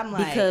 But I'm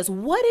like, because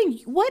what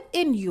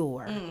in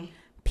your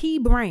pea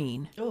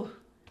brain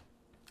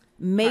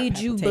made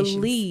you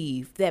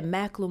believe that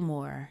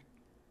Macklemore?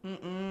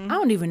 I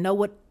don't even know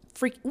what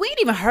We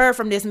ain't even heard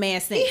from this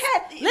man since.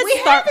 We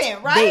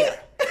haven't, right?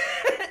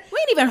 We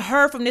ain't even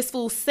heard from this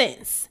fool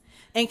since.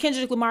 And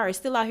Kendrick Lamar is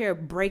still out here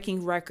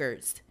breaking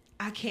records.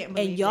 I can't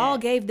believe And y'all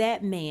gave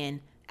that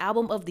man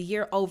album of the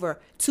year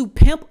over To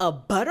Pimp a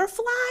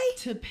Butterfly?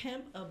 To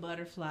Pimp a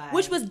Butterfly.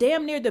 Which was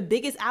damn near the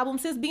biggest album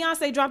since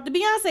Beyonce dropped the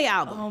Beyonce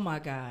album. Oh my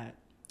God.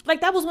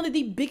 Like, that was one of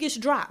the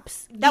biggest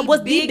drops. That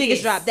was the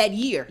biggest drop that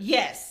year.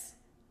 Yes.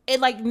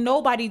 And like,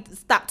 nobody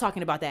stopped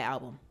talking about that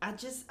album. I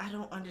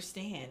don't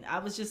understand. I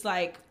was just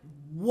like,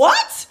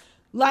 what?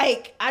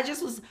 Like, I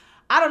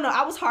don't know.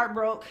 I was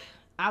heartbroken.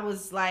 I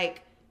was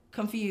like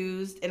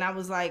confused. And I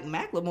was like,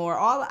 Macklemore,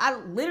 I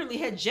literally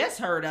had just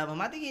heard of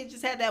him. I think he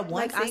just had that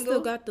one single. I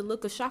still got the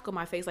look of shock on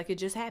my face like it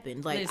just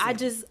happened. Like,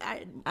 listen,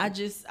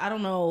 I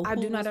don't know I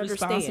do not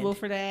understand. Responsible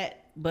for that.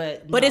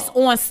 But no. It's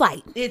on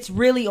site. It's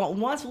really on.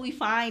 Once we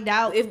find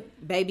out.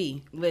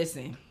 Baby.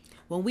 Listen.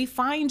 When we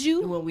find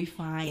you.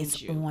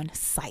 It's on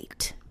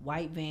site.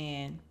 White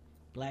van,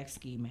 black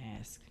ski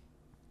mask.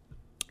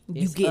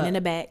 You getting in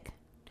the back.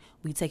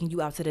 We taking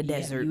you out to the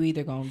desert. You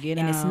either gonna get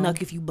and down. it's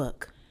snuck if you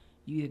buck.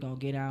 You either gonna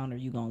get down or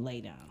you gonna lay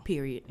down.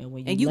 Period. And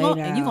when you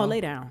gonna lay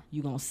down.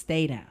 You gonna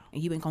stay down.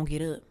 And you ain't gonna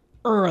get up.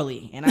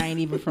 Early. And I ain't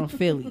even from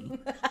Philly.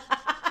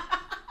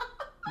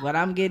 But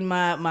I'm getting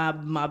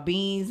my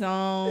beans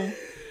on.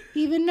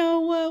 Even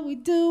though what we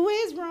do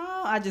is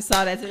wrong. I just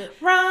saw that today.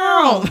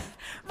 Wrong.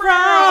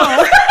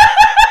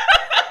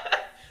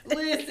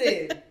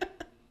 Listen.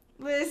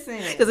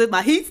 Because if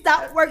my heat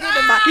stopped working,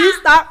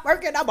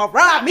 I'm gonna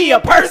rob me a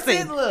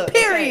person. Look,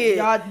 period.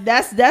 Okay, y'all,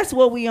 that's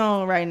what we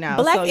on right now.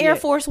 Black Air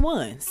Force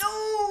Ones.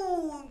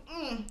 No.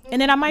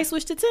 And then I might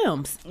switch to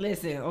Tim's.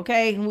 Listen,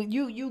 okay,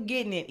 you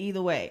getting it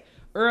either way,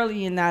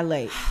 early and not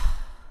late.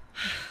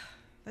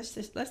 let's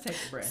take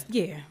a breath.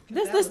 Yeah,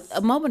 let's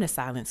a moment of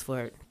silence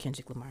for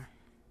Kendrick Lamar.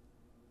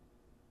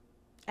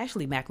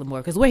 Actually, Macklemore,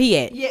 because where he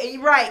at? Yeah,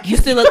 you're right. You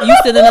still in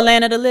the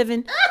land of the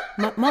living?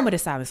 Moment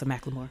of silence for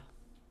Macklemore.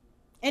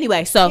 Anyway,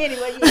 yeah. So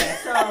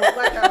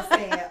like I was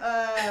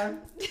saying,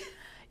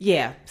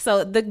 yeah.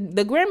 So the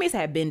Grammys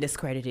have been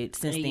discredited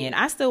since then.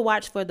 I still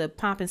watch for the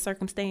pomp and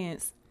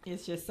circumstance.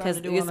 It's just something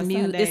to do on a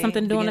Sunday. It's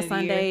something to do on a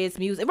Sunday. It's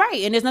music,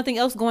 right? And there's nothing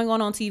else going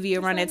on TV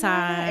around that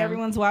time.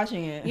 Everyone's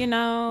watching it. You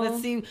know.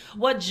 Let's see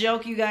what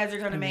joke you guys are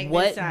gonna make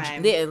this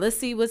time. Yeah, let's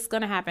see what's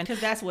gonna happen.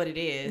 Because that's what it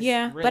is.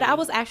 Yeah, really. But I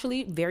was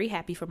actually very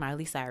happy for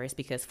Miley Cyrus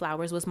because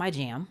Flowers was my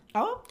jam.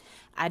 Oh.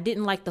 I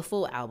didn't like the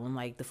full album.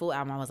 Like the full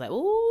album, I was like,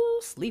 ooh,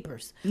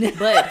 sleepers.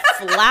 But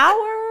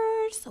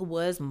Flowers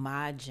was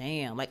my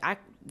jam. Like I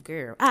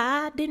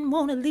didn't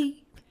want to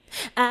leave.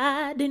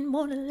 I didn't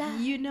want to lie.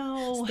 You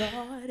know,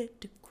 started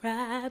to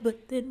cry,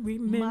 but then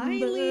remembered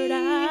Miley.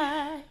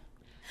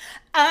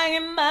 I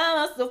am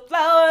my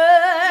flower.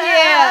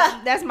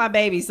 Yeah, that's my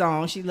baby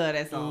song. She love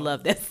that song.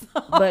 Love that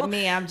song. But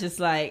me, I'm just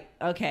like,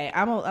 okay,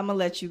 I'm gonna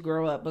let you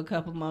grow up a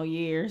couple more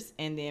years,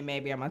 and then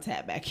maybe I'm gonna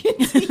tap back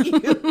into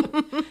you.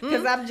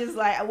 Because I'm just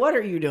like, what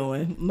are you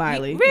doing,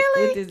 Miley?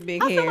 Really? With this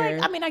big hair?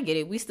 I get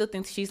it. We still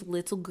think she's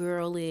little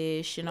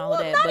girlish and all of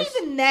that. Not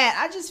even that.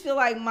 I just feel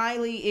like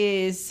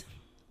Miley is.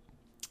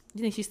 You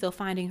think she's still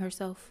finding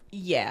herself?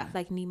 Yeah.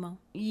 Like Nemo?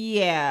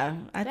 Yeah,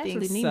 I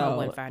think so. Nemo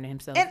wasn't finding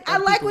himself. And I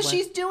like what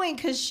she's doing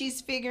because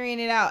she's figuring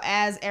it out,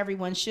 as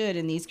everyone should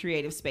in these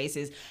creative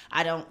spaces.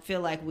 I don't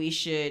feel like we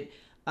should,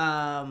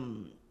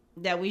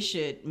 that we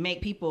should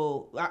make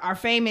people, our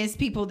famous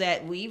people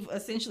that we've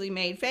essentially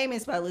made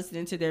famous by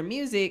listening to their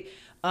music,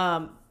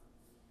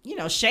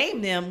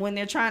 shame them when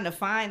they're trying to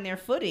find their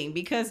footing,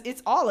 because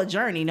it's all a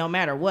journey no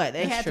matter what.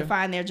 They had to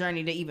find their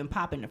journey to even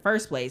pop in the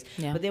first place.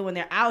 Yeah. But then when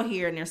they're out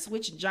here and they're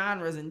switching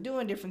genres and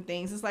doing different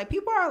things, it's like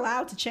people are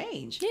allowed to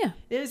change. Yeah.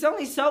 There's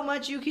only so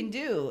much you can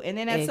do. And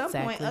then at some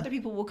point, other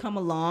people will come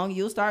along,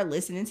 you'll start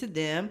listening to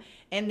them,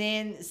 and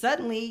then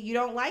suddenly you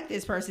don't like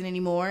this person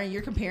anymore and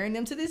you're comparing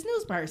them to this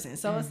news person.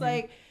 So it's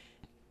like,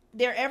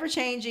 they're ever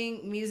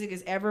changing. Music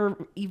is ever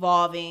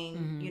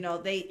evolving.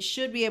 They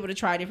should be able to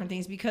try different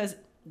things because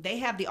they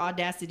have the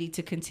audacity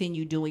to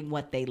continue doing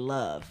what they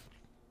love.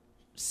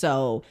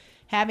 So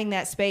having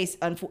that space,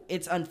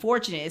 it's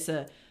unfortunate. It's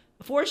a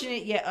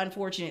fortunate yet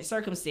unfortunate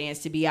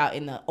circumstance to be out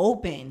in the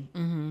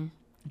open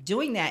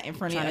doing that in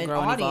front of an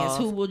audience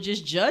who will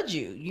just judge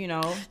you,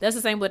 That's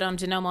the same with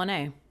Janelle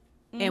Monáe.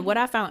 And what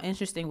I found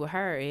interesting with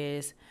her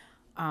is,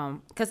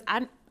 because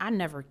I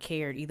never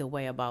cared either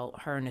way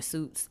about her in the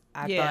suits.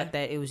 I thought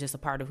that it was just a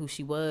part of who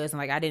she was. And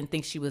I didn't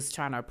think she was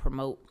trying to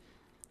promote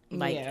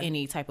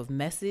any type of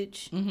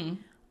message.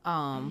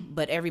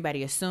 But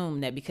everybody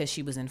assumed that because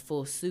she was in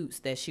full suits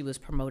that she was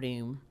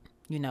promoting,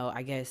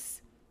 I guess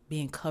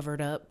being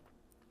covered up.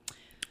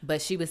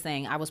 But she was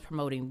saying I was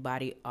promoting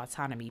body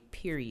autonomy,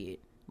 period.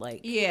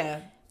 It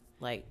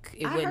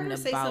I wasn't heard her about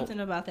say something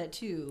about that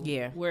too.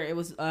 Yeah. Where it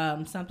was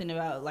something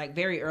about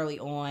very early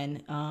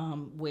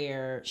on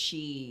where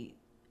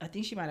I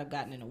think she might have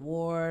gotten an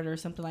award or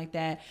something like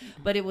that,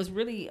 but it was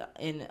really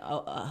an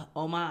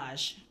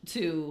homage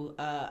to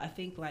I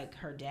think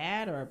her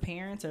dad or her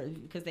parents, or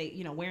because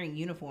they wearing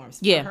uniforms.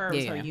 For her, it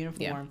was her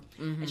uniform,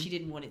 and she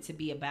didn't want it to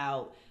be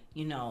about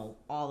you know,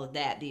 all of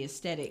that, the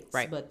aesthetics,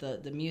 right. but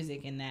the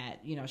music and that,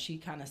 you know, she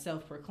kind of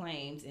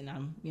self-proclaimed, and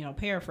I'm, you know,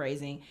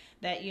 paraphrasing,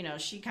 that, you know,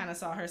 she kind of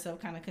saw herself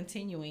kind of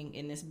continuing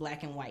in this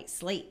black and white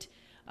slate.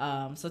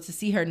 So to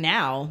see her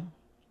now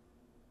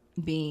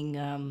being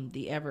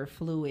the ever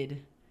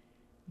fluid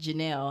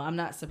Janelle, I'm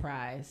not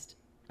surprised.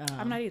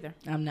 I'm not either.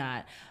 I'm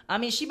not. I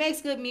mean, she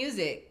makes good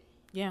music.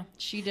 Yeah.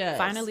 She does.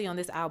 Finally on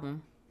this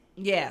album.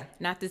 Yeah.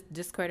 Not to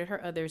discredit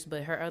her others,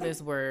 but her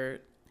others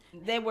were...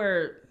 They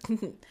were...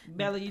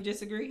 Bella, you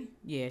disagree?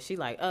 Yeah, she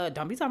like,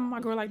 don't be talking about my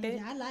girl like that.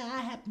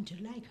 I happen to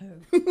like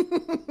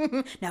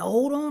her. Now,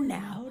 hold on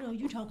now. Hold on,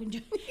 you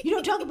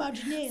don't talk about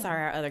Janelle.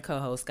 Sorry, our other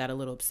co-host got a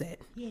little upset.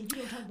 Yeah, you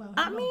don't talk about her.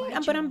 I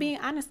mean, but I'm being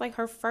honest, like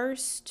her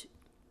first...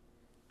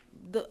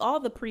 all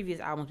the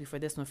previous albums before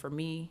this one, for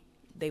me,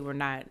 they were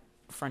not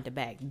front to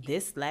back.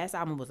 This last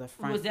album was a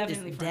front. It was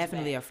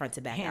definitely a front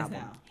to back album.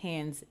 Down.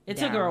 Hands It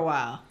down. took her a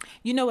while.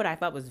 You know what I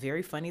thought was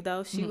very funny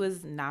though? She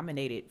was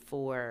nominated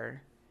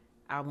for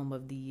Album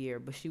of the Year,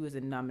 but she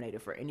wasn't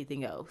nominated for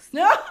anything else.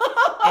 No.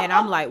 And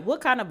I'm like,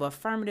 what kind of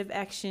affirmative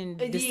action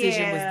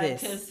decision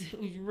was this?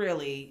 Because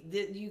really,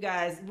 you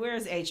guys,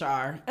 where's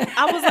HR?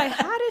 I was like,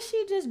 how did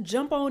she just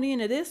jump on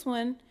into this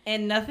one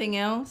and nothing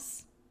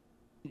else?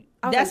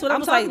 That's what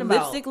I'm talking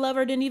about. Lipstick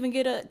Lover didn't even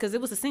get because it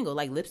was a single.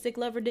 Like Lipstick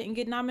Lover didn't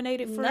get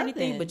nominated for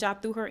anything, but y'all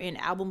threw her in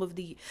Album of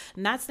the.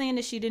 Not saying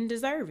that she didn't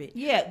deserve it.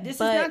 Yeah, this is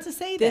not to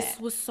say that this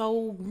was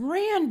so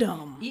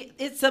random.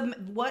 It's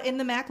what in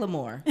the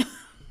Macklemore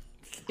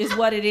is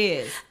what it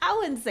is. I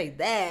wouldn't say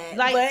that.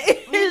 Like,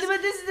 but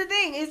this is the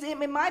thing. Is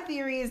my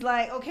theory is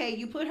like, okay,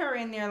 you put her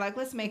in there, like,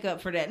 let's make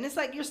up for that, and it's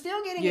like you're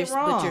still getting it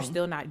wrong, but you're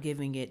still not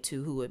giving it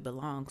to who it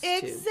belongs to.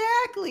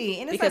 Exactly,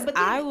 and it's because like,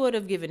 I would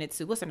have given it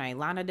to what's her name,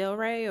 Lana Del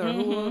Rey, or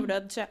whoever the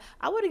other child.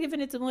 I would have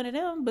given it to one of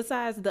them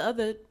besides the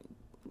other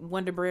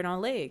Wonder Bread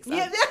on legs.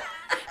 Yeah.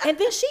 And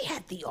then she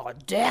had the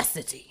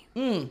audacity.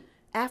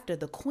 After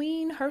the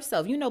queen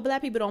herself. You know,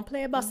 black people don't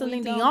play about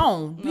Celine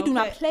Dion. We do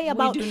not play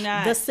about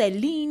the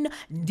Celine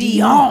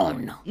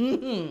Dion.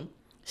 Mm-hmm.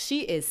 She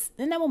is,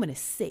 and that woman is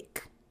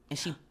sick. And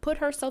she put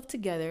herself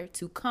together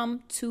to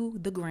come to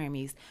the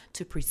Grammys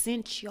to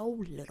present your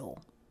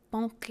little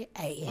funky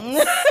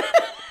ass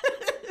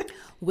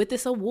with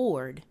this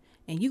award.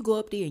 And you go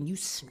up there and you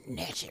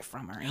snatch it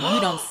from her. And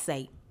you don't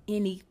say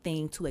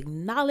anything to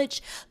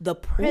acknowledge the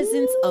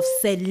presence of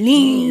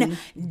Celine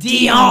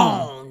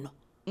Dion.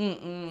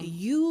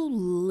 You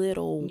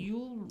little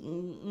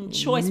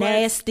choice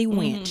nasty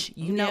wench.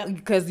 You know,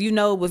 because you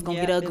know it was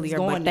gonna get uglier.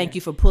 But thank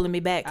you for pulling me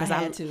back because I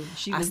had to.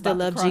 She was still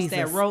love Jesus.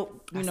 That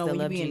rope, you know,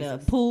 when you be in a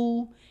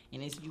pool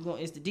and it's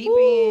the deep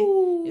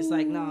end. It's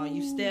like, no,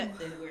 you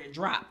step and where it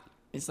drop.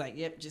 It's like,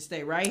 yep, just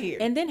stay right here.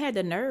 And then had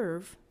the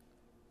nerve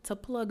to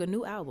plug a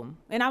new album,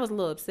 and I was a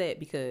little upset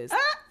because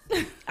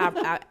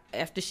I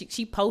after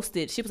she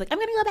posted, she was like, I'm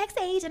gonna go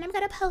backstage and I'm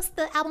gonna post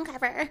the album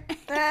cover.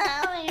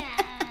 Oh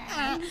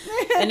yeah.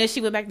 And then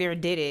she went back there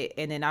and did it,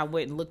 and then I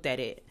went and looked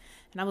at it,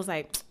 and I was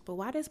like, but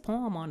why this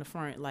poem on the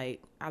front?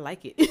 Like, I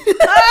like it.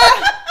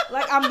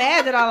 Like, I'm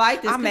mad that I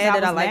like this. I'm mad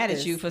that I like mad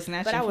at you for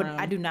snatching. But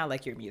I do not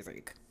like your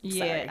music.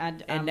 Yeah,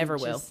 I never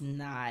will.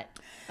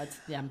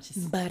 I'm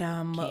just. But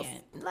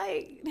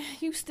like,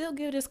 you still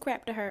give this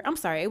crap to her. I'm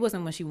sorry, it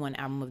wasn't when she won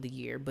Album of the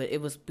Year, but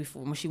it was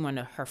before when she won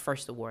her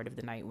first award of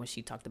the night when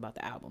she talked about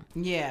the album.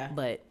 Yeah,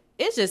 but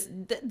it's just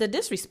the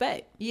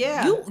disrespect.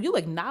 Yeah, you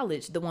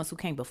acknowledge the ones who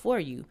came before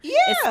you.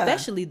 Yeah,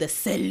 especially the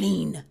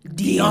Celine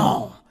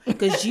Dion,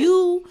 because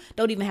you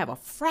don't even have a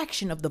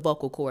fraction of the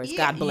vocal cords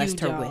God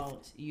blessed her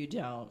with. You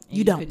don't.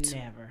 You don't. Could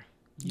never.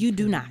 You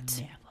do not.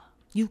 Never.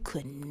 You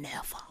could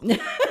never.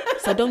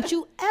 So don't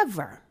you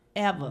ever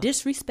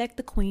disrespect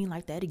the queen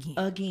like that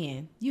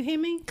again. You hear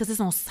me? Because it's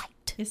on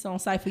site. It's on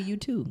site for you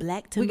too.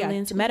 Black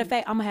Timberlands. Matter of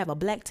fact, I'm gonna have a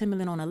black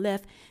Timberland on the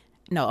left.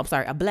 No, I'm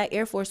sorry, a black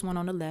Air Force One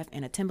on the left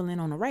and a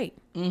Timberland on the right.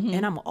 And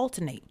I'm gonna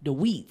alternate the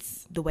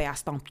wheats the way I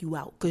stomp you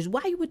out. Because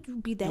why would you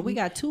be that? And we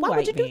got two why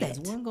white would you bands.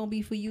 do that? One gonna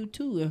be for you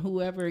too, and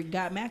whoever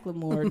got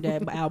Macklemore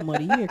that album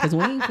of the year. Because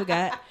we ain't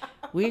forgot.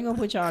 We ain't gonna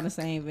put y'all in the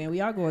same van. We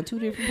are going two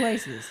different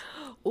places.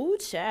 Ooh,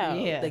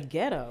 child. Yeah. The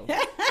ghetto.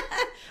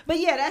 But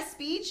yeah, that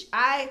speech,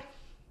 I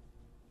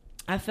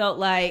felt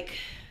like.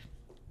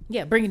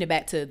 Yeah, bringing it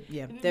back to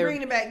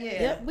bringing it back.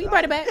 Yeah, yep, we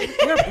brought it back,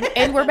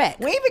 and we're back.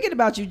 We ain't forget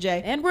about you,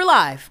 Jay, and we're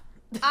live.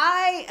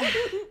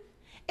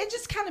 It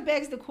just kind of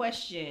begs the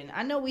question.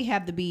 I know we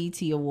have the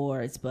BET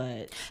Awards,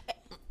 but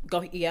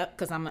go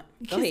because I'm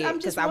go ahead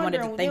because I wanted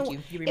to thank you.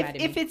 You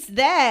reminded me. If it's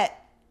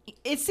that,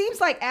 it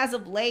seems like as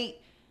of late.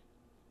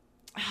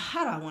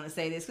 How do I want to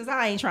say this? Because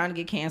I ain't trying to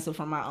get canceled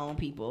from my own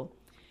people.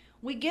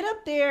 We get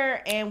up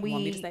there and we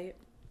want me to say it.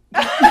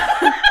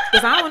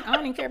 Because I don't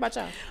even care about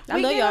y'all. I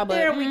love y'all, but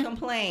and we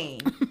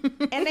complain,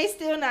 and they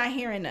still not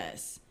hearing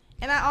us.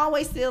 And I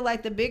always feel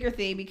like the bigger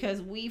thing,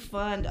 because we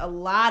fund a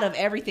lot of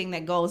everything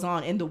that goes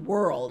on in the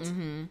world.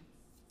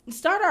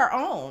 Start our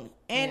own,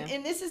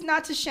 and this is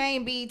not to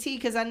shame BET,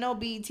 because I know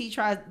BET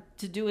tries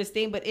to do its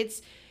thing, but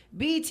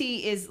BET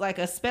is like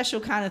a special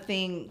kind of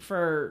thing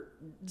for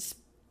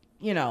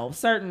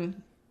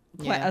certain.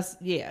 Yeah.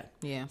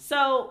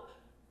 So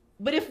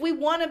But if we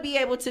want to be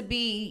able to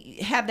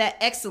have that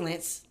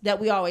excellence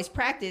that we always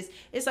practice,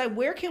 it's like,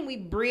 where can we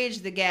bridge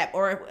the gap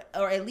or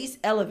at least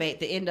elevate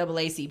the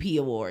NAACP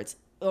awards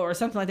or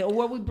something like that, or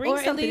where we bring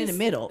something in the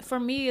middle? For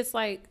me, it's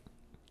like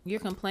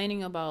you're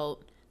complaining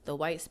about the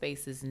white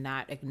spaces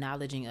not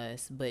acknowledging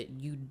us, but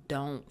you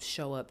don't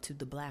show up to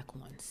the black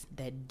ones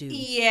that do.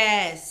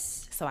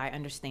 Yes. So I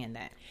understand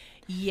that.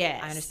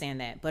 Yes. I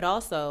understand that. But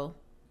also,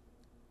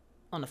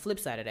 on the flip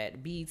side of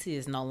that, BET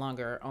is no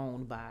longer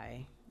owned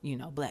by,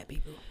 black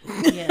people.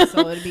 Yeah,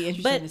 so it'd be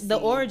interesting but to see. the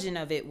origin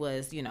of it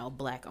was,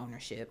 black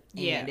ownership.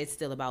 Yeah. And it's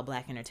still about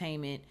black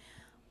entertainment.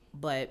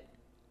 But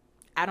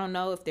I don't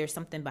know if there's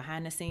something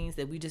behind the scenes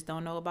that we just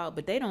don't know about,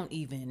 but they don't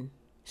even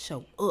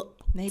show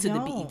up the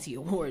BET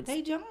Awards.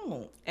 They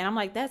don't. And I'm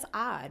like, that's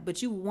odd.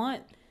 But you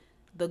want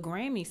the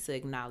Grammys to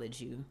acknowledge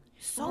you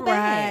so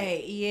bad.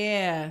 Right.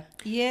 Yeah.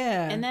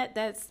 Yeah. And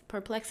that's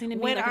perplexing to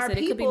me. When like I said,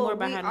 it could be more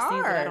behind the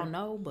scenes that I don't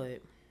know,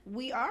 but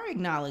we are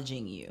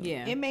acknowledging you.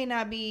 Yeah. It may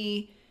not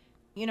be,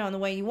 in the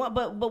way you want,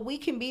 but we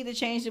can be the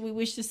change that we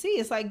wish to see.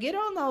 It's like, get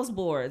on those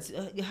boards.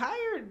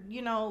 Hire,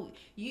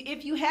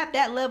 if you have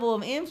that level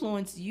of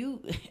influence,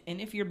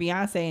 and if you're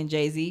Beyonce and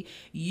Jay-Z,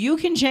 you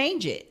can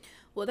change it.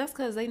 Well, that's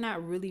because they're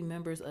not really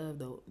members of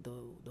the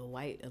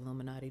white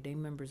Illuminati. They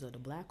members of the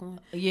black one.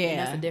 Yeah, and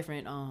that's a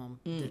different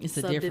it's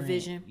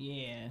subdivision. A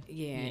different,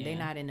 yeah. And they're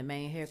not in the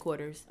main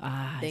headquarters.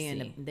 They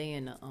in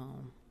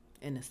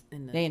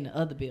the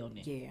other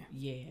building.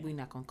 Yeah. We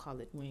not gonna call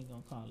it. We ain't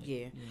gonna call it.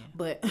 Yeah.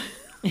 But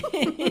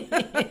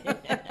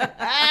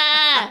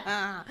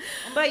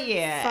but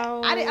yeah,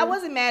 so, I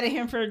wasn't mad at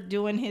him for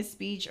doing his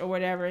speech or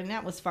whatever, and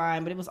that was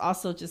fine. But it was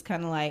also just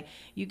kind of like,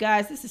 you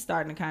guys, this is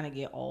starting to kind of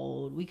get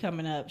old. We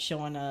coming up,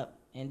 showing up,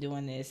 and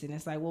doing this, and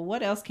it's like, well,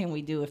 what else can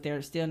we do if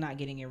they're still not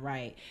getting it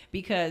right?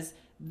 Because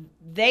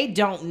they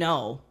don't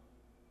know.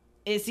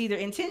 It's either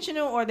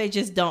intentional or they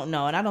just don't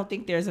know, and I don't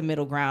think there's a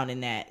middle ground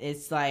in that.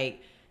 It's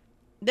like,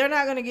 they're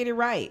not going to get it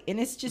right. And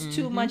it's just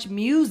too much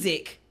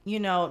music,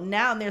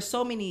 now there's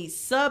so many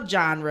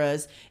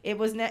subgenres.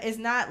 It's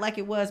not like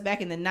it was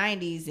back in the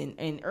 90s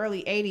and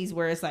early 80s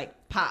where it's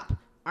like pop,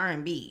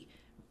 R&B,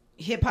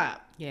 hip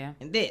hop,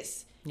 and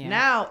this. Yeah.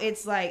 Now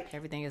it's like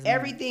everything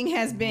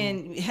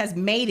has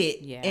made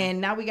it. Yeah.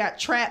 And now we got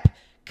trap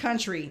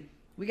country.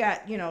 We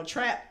got,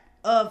 trap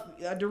of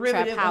a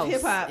derivative of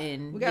hip hop.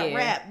 We got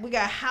rap. We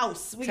got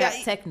house. We got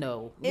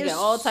techno. We got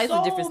all types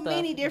of different stuff. So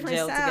many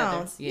different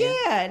sounds.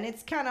 Yeah, and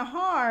it's kind of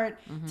hard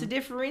to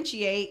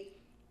differentiate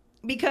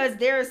because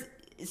there's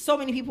so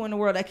many people in the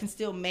world that can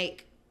still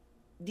make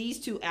these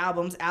two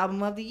albums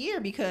album of the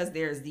year because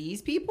there's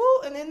these people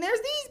and then there's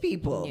these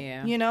people.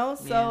 Yeah.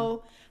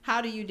 So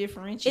how do you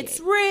differentiate? It's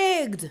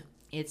rigged.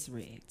 It's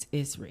rigged.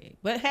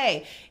 But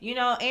hey,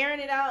 airing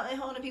it out and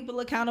holding people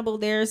accountable,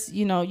 there's,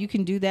 you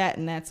can do that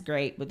and that's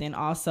great. But then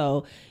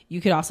also,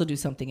 you could also do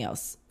something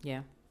else.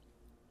 Yeah.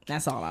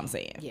 That's all I'm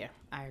saying. Yeah,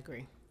 I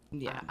agree.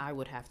 Yeah. I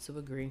would have to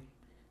agree.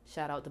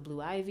 Shout out to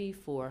Blue Ivy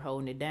for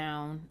holding it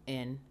down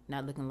and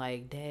not looking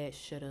like, Dad,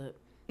 shut up.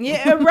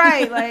 Yeah,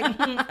 right.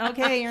 Like,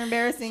 okay, you're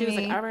embarrassing me. She was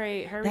like, all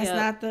right, hurry up. That's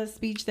not the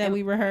speech that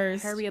we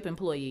rehearsed. Hurry up,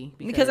 employee.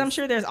 Because I'm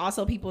sure there's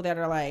also people that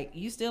are like,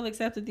 you still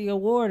accepted the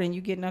award and you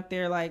getting up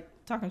there like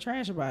talking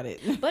trash about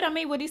it. But I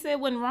mean, what he said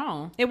wasn't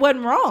wrong. It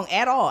wasn't wrong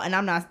at all. And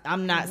I'm not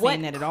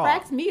saying that at all. What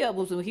cracked me up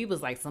was when he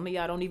was like, some of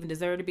y'all don't even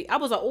deserve to be. I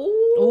was like,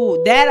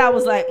 ooh. That I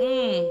was like,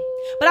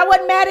 But I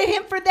wasn't mad at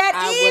him for that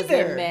either. I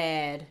wasn't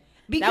mad.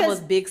 Because that was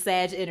big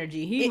Sag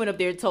energy. He went up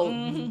there and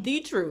told the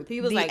truth. He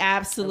was like,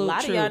 absolute a lot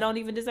truth. of y'all don't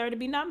even deserve to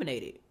be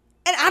nominated.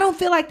 And I don't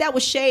feel like that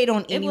was shade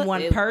on any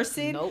one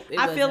person. Nope,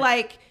 I feel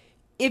like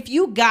if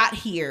you got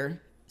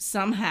here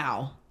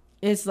somehow,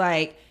 it's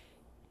like,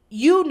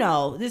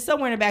 there's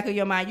somewhere in the back of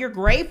your mind, you're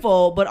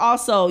grateful, but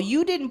also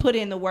you didn't put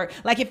in the work.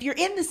 Like if you're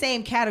in the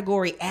same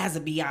category as a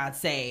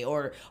Beyonce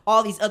or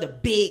all these other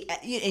big,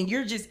 and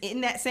you're just in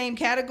that same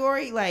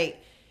category,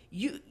 like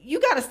you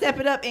got to step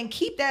it up and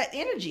keep that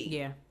energy.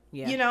 Yeah.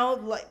 Yeah.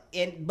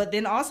 But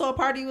then also a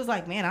part of you was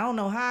like, man, I don't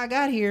know how I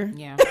got here.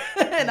 Yeah.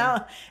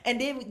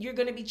 and then you're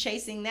going to be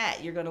chasing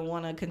that. You're going to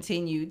want to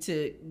continue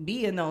to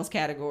be in those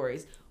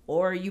categories,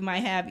 or you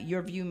might have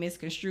your view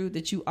misconstrued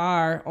that you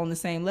are on the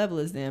same level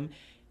as them,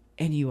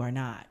 and you are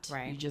not.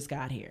 Right. You just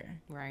got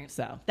here. Right.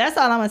 So that's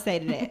all I'm going to say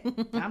to that.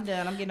 I'm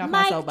done. I'm getting off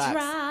my soapbox.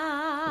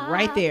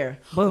 Right there.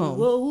 Boom.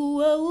 Whoa, whoa,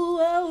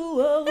 whoa,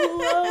 whoa,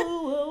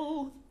 whoa,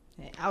 whoa.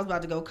 I was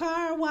about to go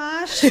car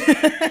wash.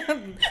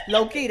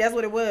 Low key, that's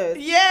what it was.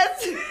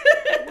 Yes.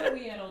 Where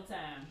we at on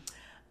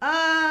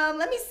time?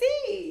 Let me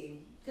see.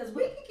 Because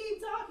we can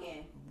keep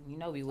talking.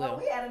 We will. Oh,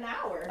 we had an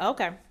hour.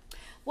 Okay.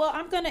 Well,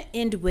 I'm going to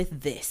end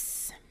with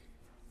this.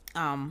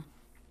 Don't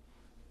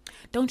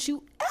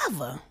you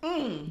ever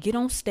get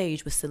on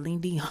stage with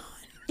Celine Dion.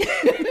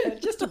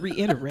 Just to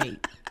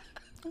reiterate.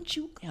 Don't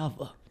you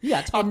ever. You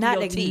got to talk and to not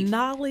your teeth.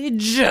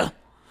 Acknowledge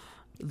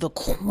the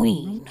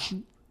queen. Don't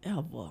you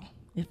ever.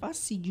 If I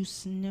see you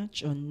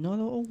snatch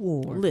another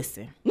award.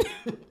 Listen.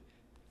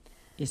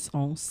 It's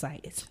on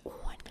site. It's on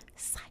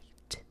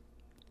site.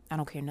 I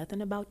don't care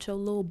nothing about your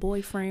little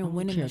boyfriend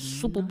winning the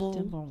Super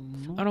Bowl.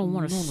 I don't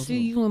want to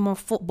see you in my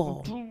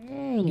football.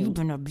 You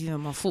better be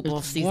in my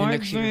football season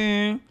next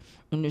year.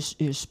 And this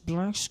is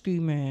black ski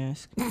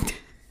mask,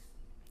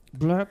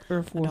 black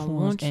Air Force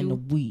Ones, and the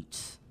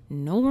wheats.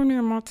 Nowhere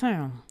near my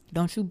town.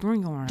 Don't you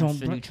bring your ass to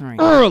the train.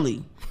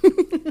 Early.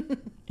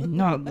 And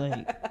not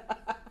late.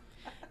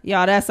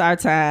 Y'all, that's our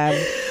time.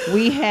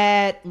 We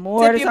had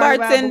more Tip to your talk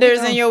bartenders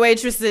about, and your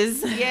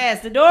waitresses.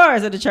 Yes, the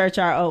doors of the church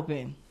are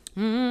open.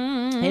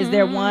 Is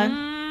there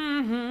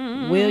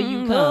one? Will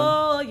you come?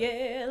 Oh,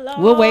 yeah,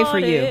 Lordy. We'll wait for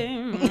you.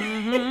 We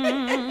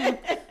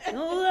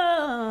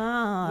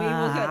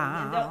will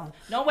come.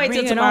 Don't wait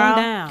till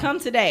tomorrow. Come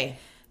today.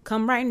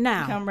 Come right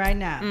now. Come right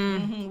now.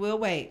 We'll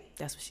wait.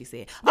 That's what she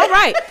said. All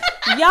right.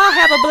 Y'all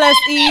have a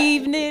blessed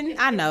evening.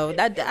 I know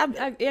that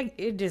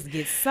it just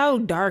gets so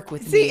dark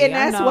with me. See, and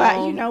that's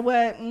why, you know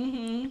what?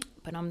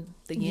 But I'm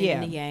the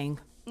yin and the yang.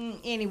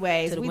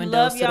 Anyways, to the we windows,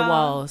 love to y'all. the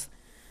walls.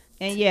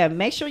 And yeah,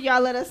 make sure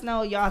y'all let us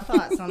know y'all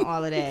thoughts on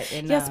all of that.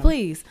 And, yes,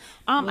 please.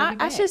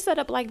 I should set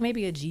up like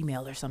maybe a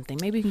Gmail or something.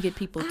 Maybe we can get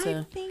people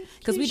to,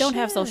 because we don't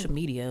have social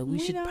media. We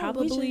should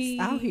probably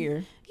out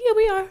here. Yeah,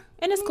 we are,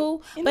 and it's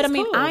cool. And but it's I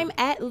mean, cool. I'm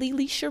at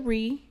LiLi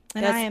Cherie.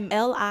 And That's I am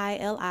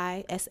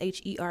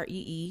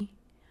LiLiSheree.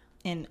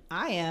 And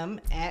I am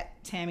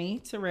at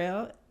Tami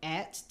Terrell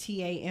at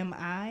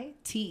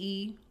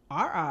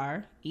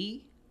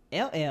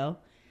TamiTerrell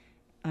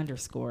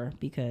 _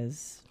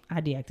 because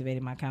I deactivated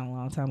my account a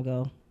long time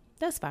ago.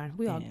 That's fine.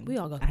 We all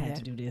go through I had that.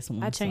 to do this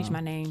one. I changed my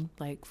name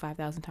like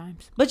 5,000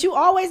 times. But you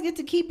always get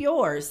to keep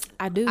yours.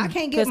 I do. I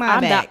can't get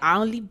mine back. I'm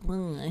the only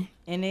one.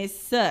 And it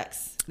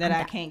sucks that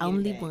I can't get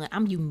only it back. one.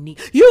 I'm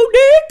unique.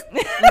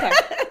 Unique.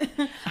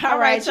 Okay. All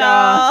right,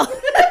 y'all.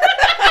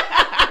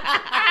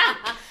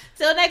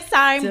 Till next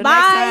time. Till Bye.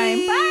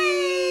 next time. Bye.